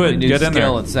swim. As Do my it. new Get in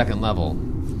skill there. at second level.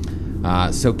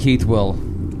 So Keith will.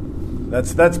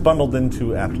 That's bundled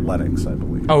into athletics, I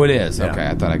believe. Oh, it is. Yeah. Okay,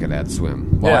 I thought I could add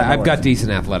swim. Well, Yeah, no I've got worries.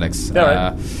 decent athletics.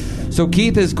 Yeah, right. So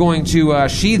Keith is going to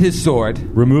sheath his sword,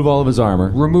 Remove all of his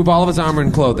armor. remove all of his armor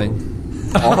and clothing,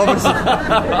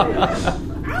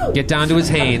 get down to his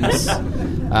Hanes.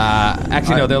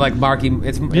 Actually, no, they're like Marky.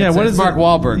 It's what it's is Mark it?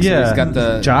 Wahlberg. Yeah. So he's got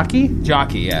the Jockey?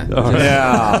 jockey. Yeah,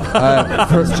 Yeah.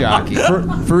 first jockey.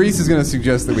 Faris is going to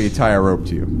suggest that we tie a rope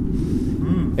to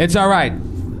you. It's all right.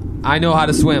 I know how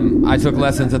to swim. I took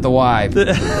lessons at the Y.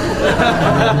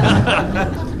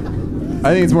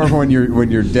 I think it's more when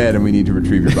you're dead and we need to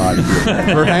retrieve your body.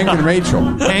 For Hank and Rachel.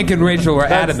 Hank and Rachel were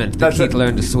adamant that that's Keith a-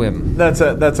 learn to swim. That's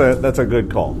a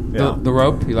good call. Yeah. The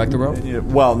rope? You like the rope? Yeah,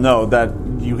 well, no,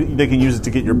 they can use it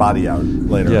to get your body out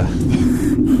later. Yeah.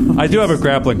 I do have a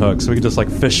grappling hook, so we can just like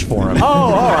fish for him. Oh,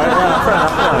 all right. Yeah, fair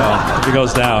enough. If he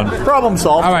goes down. Problem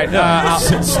solved. All right.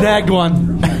 Snagged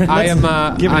one. I am.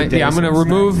 Give it a day I'm going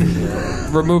to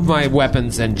since remove my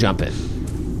weapons and jump in.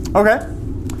 Okay.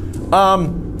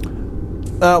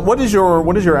 What is your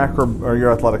or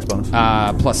your athletics bonus?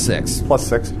 +6.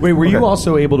 +6. Wait, were you Okay.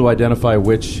 also able to identify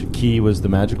which key was the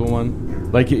magical one?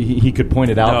 Like he could point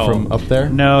it out No. from up there?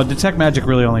 No, detect magic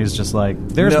really only is just like,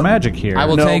 there's No. magic here. I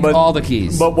will No, take but- all the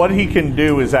keys. But what he can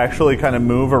do is actually kind of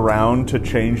move around to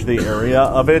change the area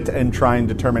of it and try and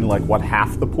determine like what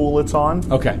half the pool it's on.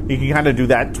 Okay. He can kind of do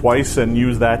that twice and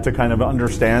use that to kind of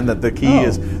understand that the key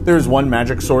is there is one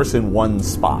magic source in one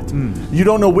spot. You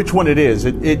don't know which one it is.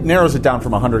 It narrows it down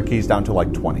from 100 keys down to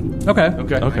like 20. Okay.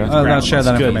 Okay. I'll share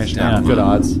that Good. information. Yeah. Yeah. Good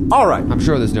odds. All right. I'm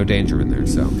sure there's no danger in there.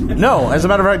 So No, as a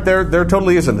matter of fact, there totally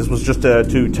isn't. This was just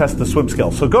to test the swim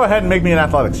skill. So go ahead and make me an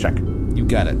athletics check. you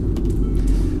got it.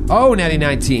 Oh, natty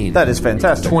 19. That is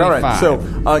fantastic. 25. All right, so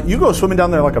you go swimming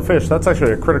down there like a fish. That's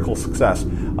actually a critical success,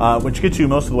 which gets you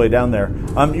most of the way down there.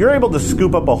 You're able to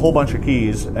scoop up a whole bunch of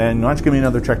keys, and why don't you give me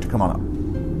another check to come on up?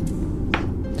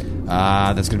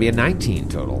 That's going to be a 19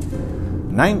 total.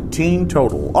 19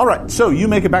 total. All right, so you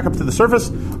make it back up to the surface.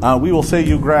 We will say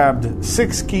you grabbed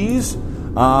 6 keys.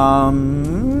 Go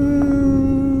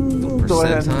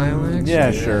ahead. Percentile, actually?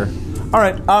 Yeah, sure. All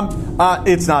right.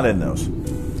 It's not in those.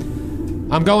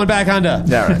 I'm going back under.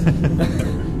 Yeah, right.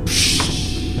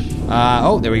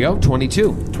 There we go.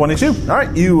 22. 22. All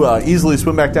right. You easily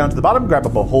swim back down to the bottom, grab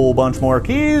up a whole bunch more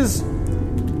keys.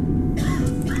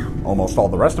 Almost all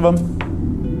the rest of them.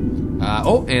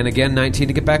 And again, 19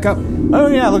 to get back up. Oh,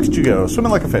 yeah. Look at you go.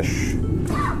 Swimming like a fish.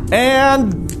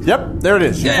 And, yep, there it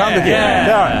is. You found the key.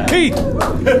 Yeah. Keith!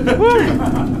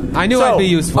 I knew I'd be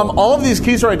useful. All of these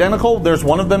keys are identical. There's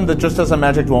one of them that just has a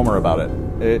magic dwemer about it.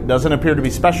 It doesn't appear to be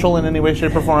special in any way,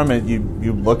 shape, or form.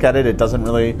 You look at it, it doesn't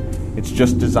really... It's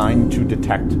just designed to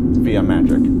detect via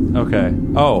magic. Okay.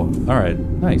 Oh, all right.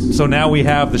 Nice. So now we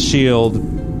have the shield,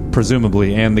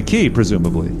 presumably, and the key,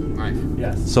 presumably. Right.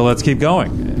 Yes. So let's keep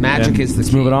going. Magic And- is the Let's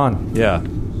key. move it on. Yeah.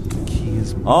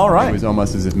 All It right. was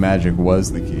almost as if magic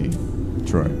was the key.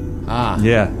 Troy.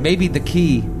 Yeah. Maybe the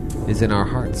key is in our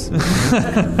hearts.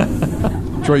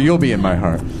 Troy, you'll be in my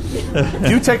heart.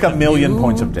 You take 1,000,000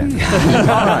 points of damage.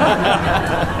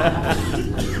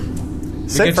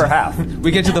 Save for half.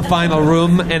 We get to the final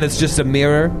room, and it's just a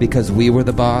mirror because we were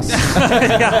the boss.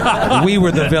 We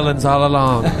were the villains all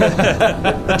along.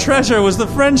 The treasure was the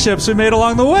friendships we made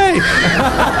along the way.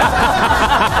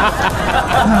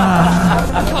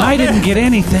 I didn't get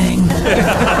anything.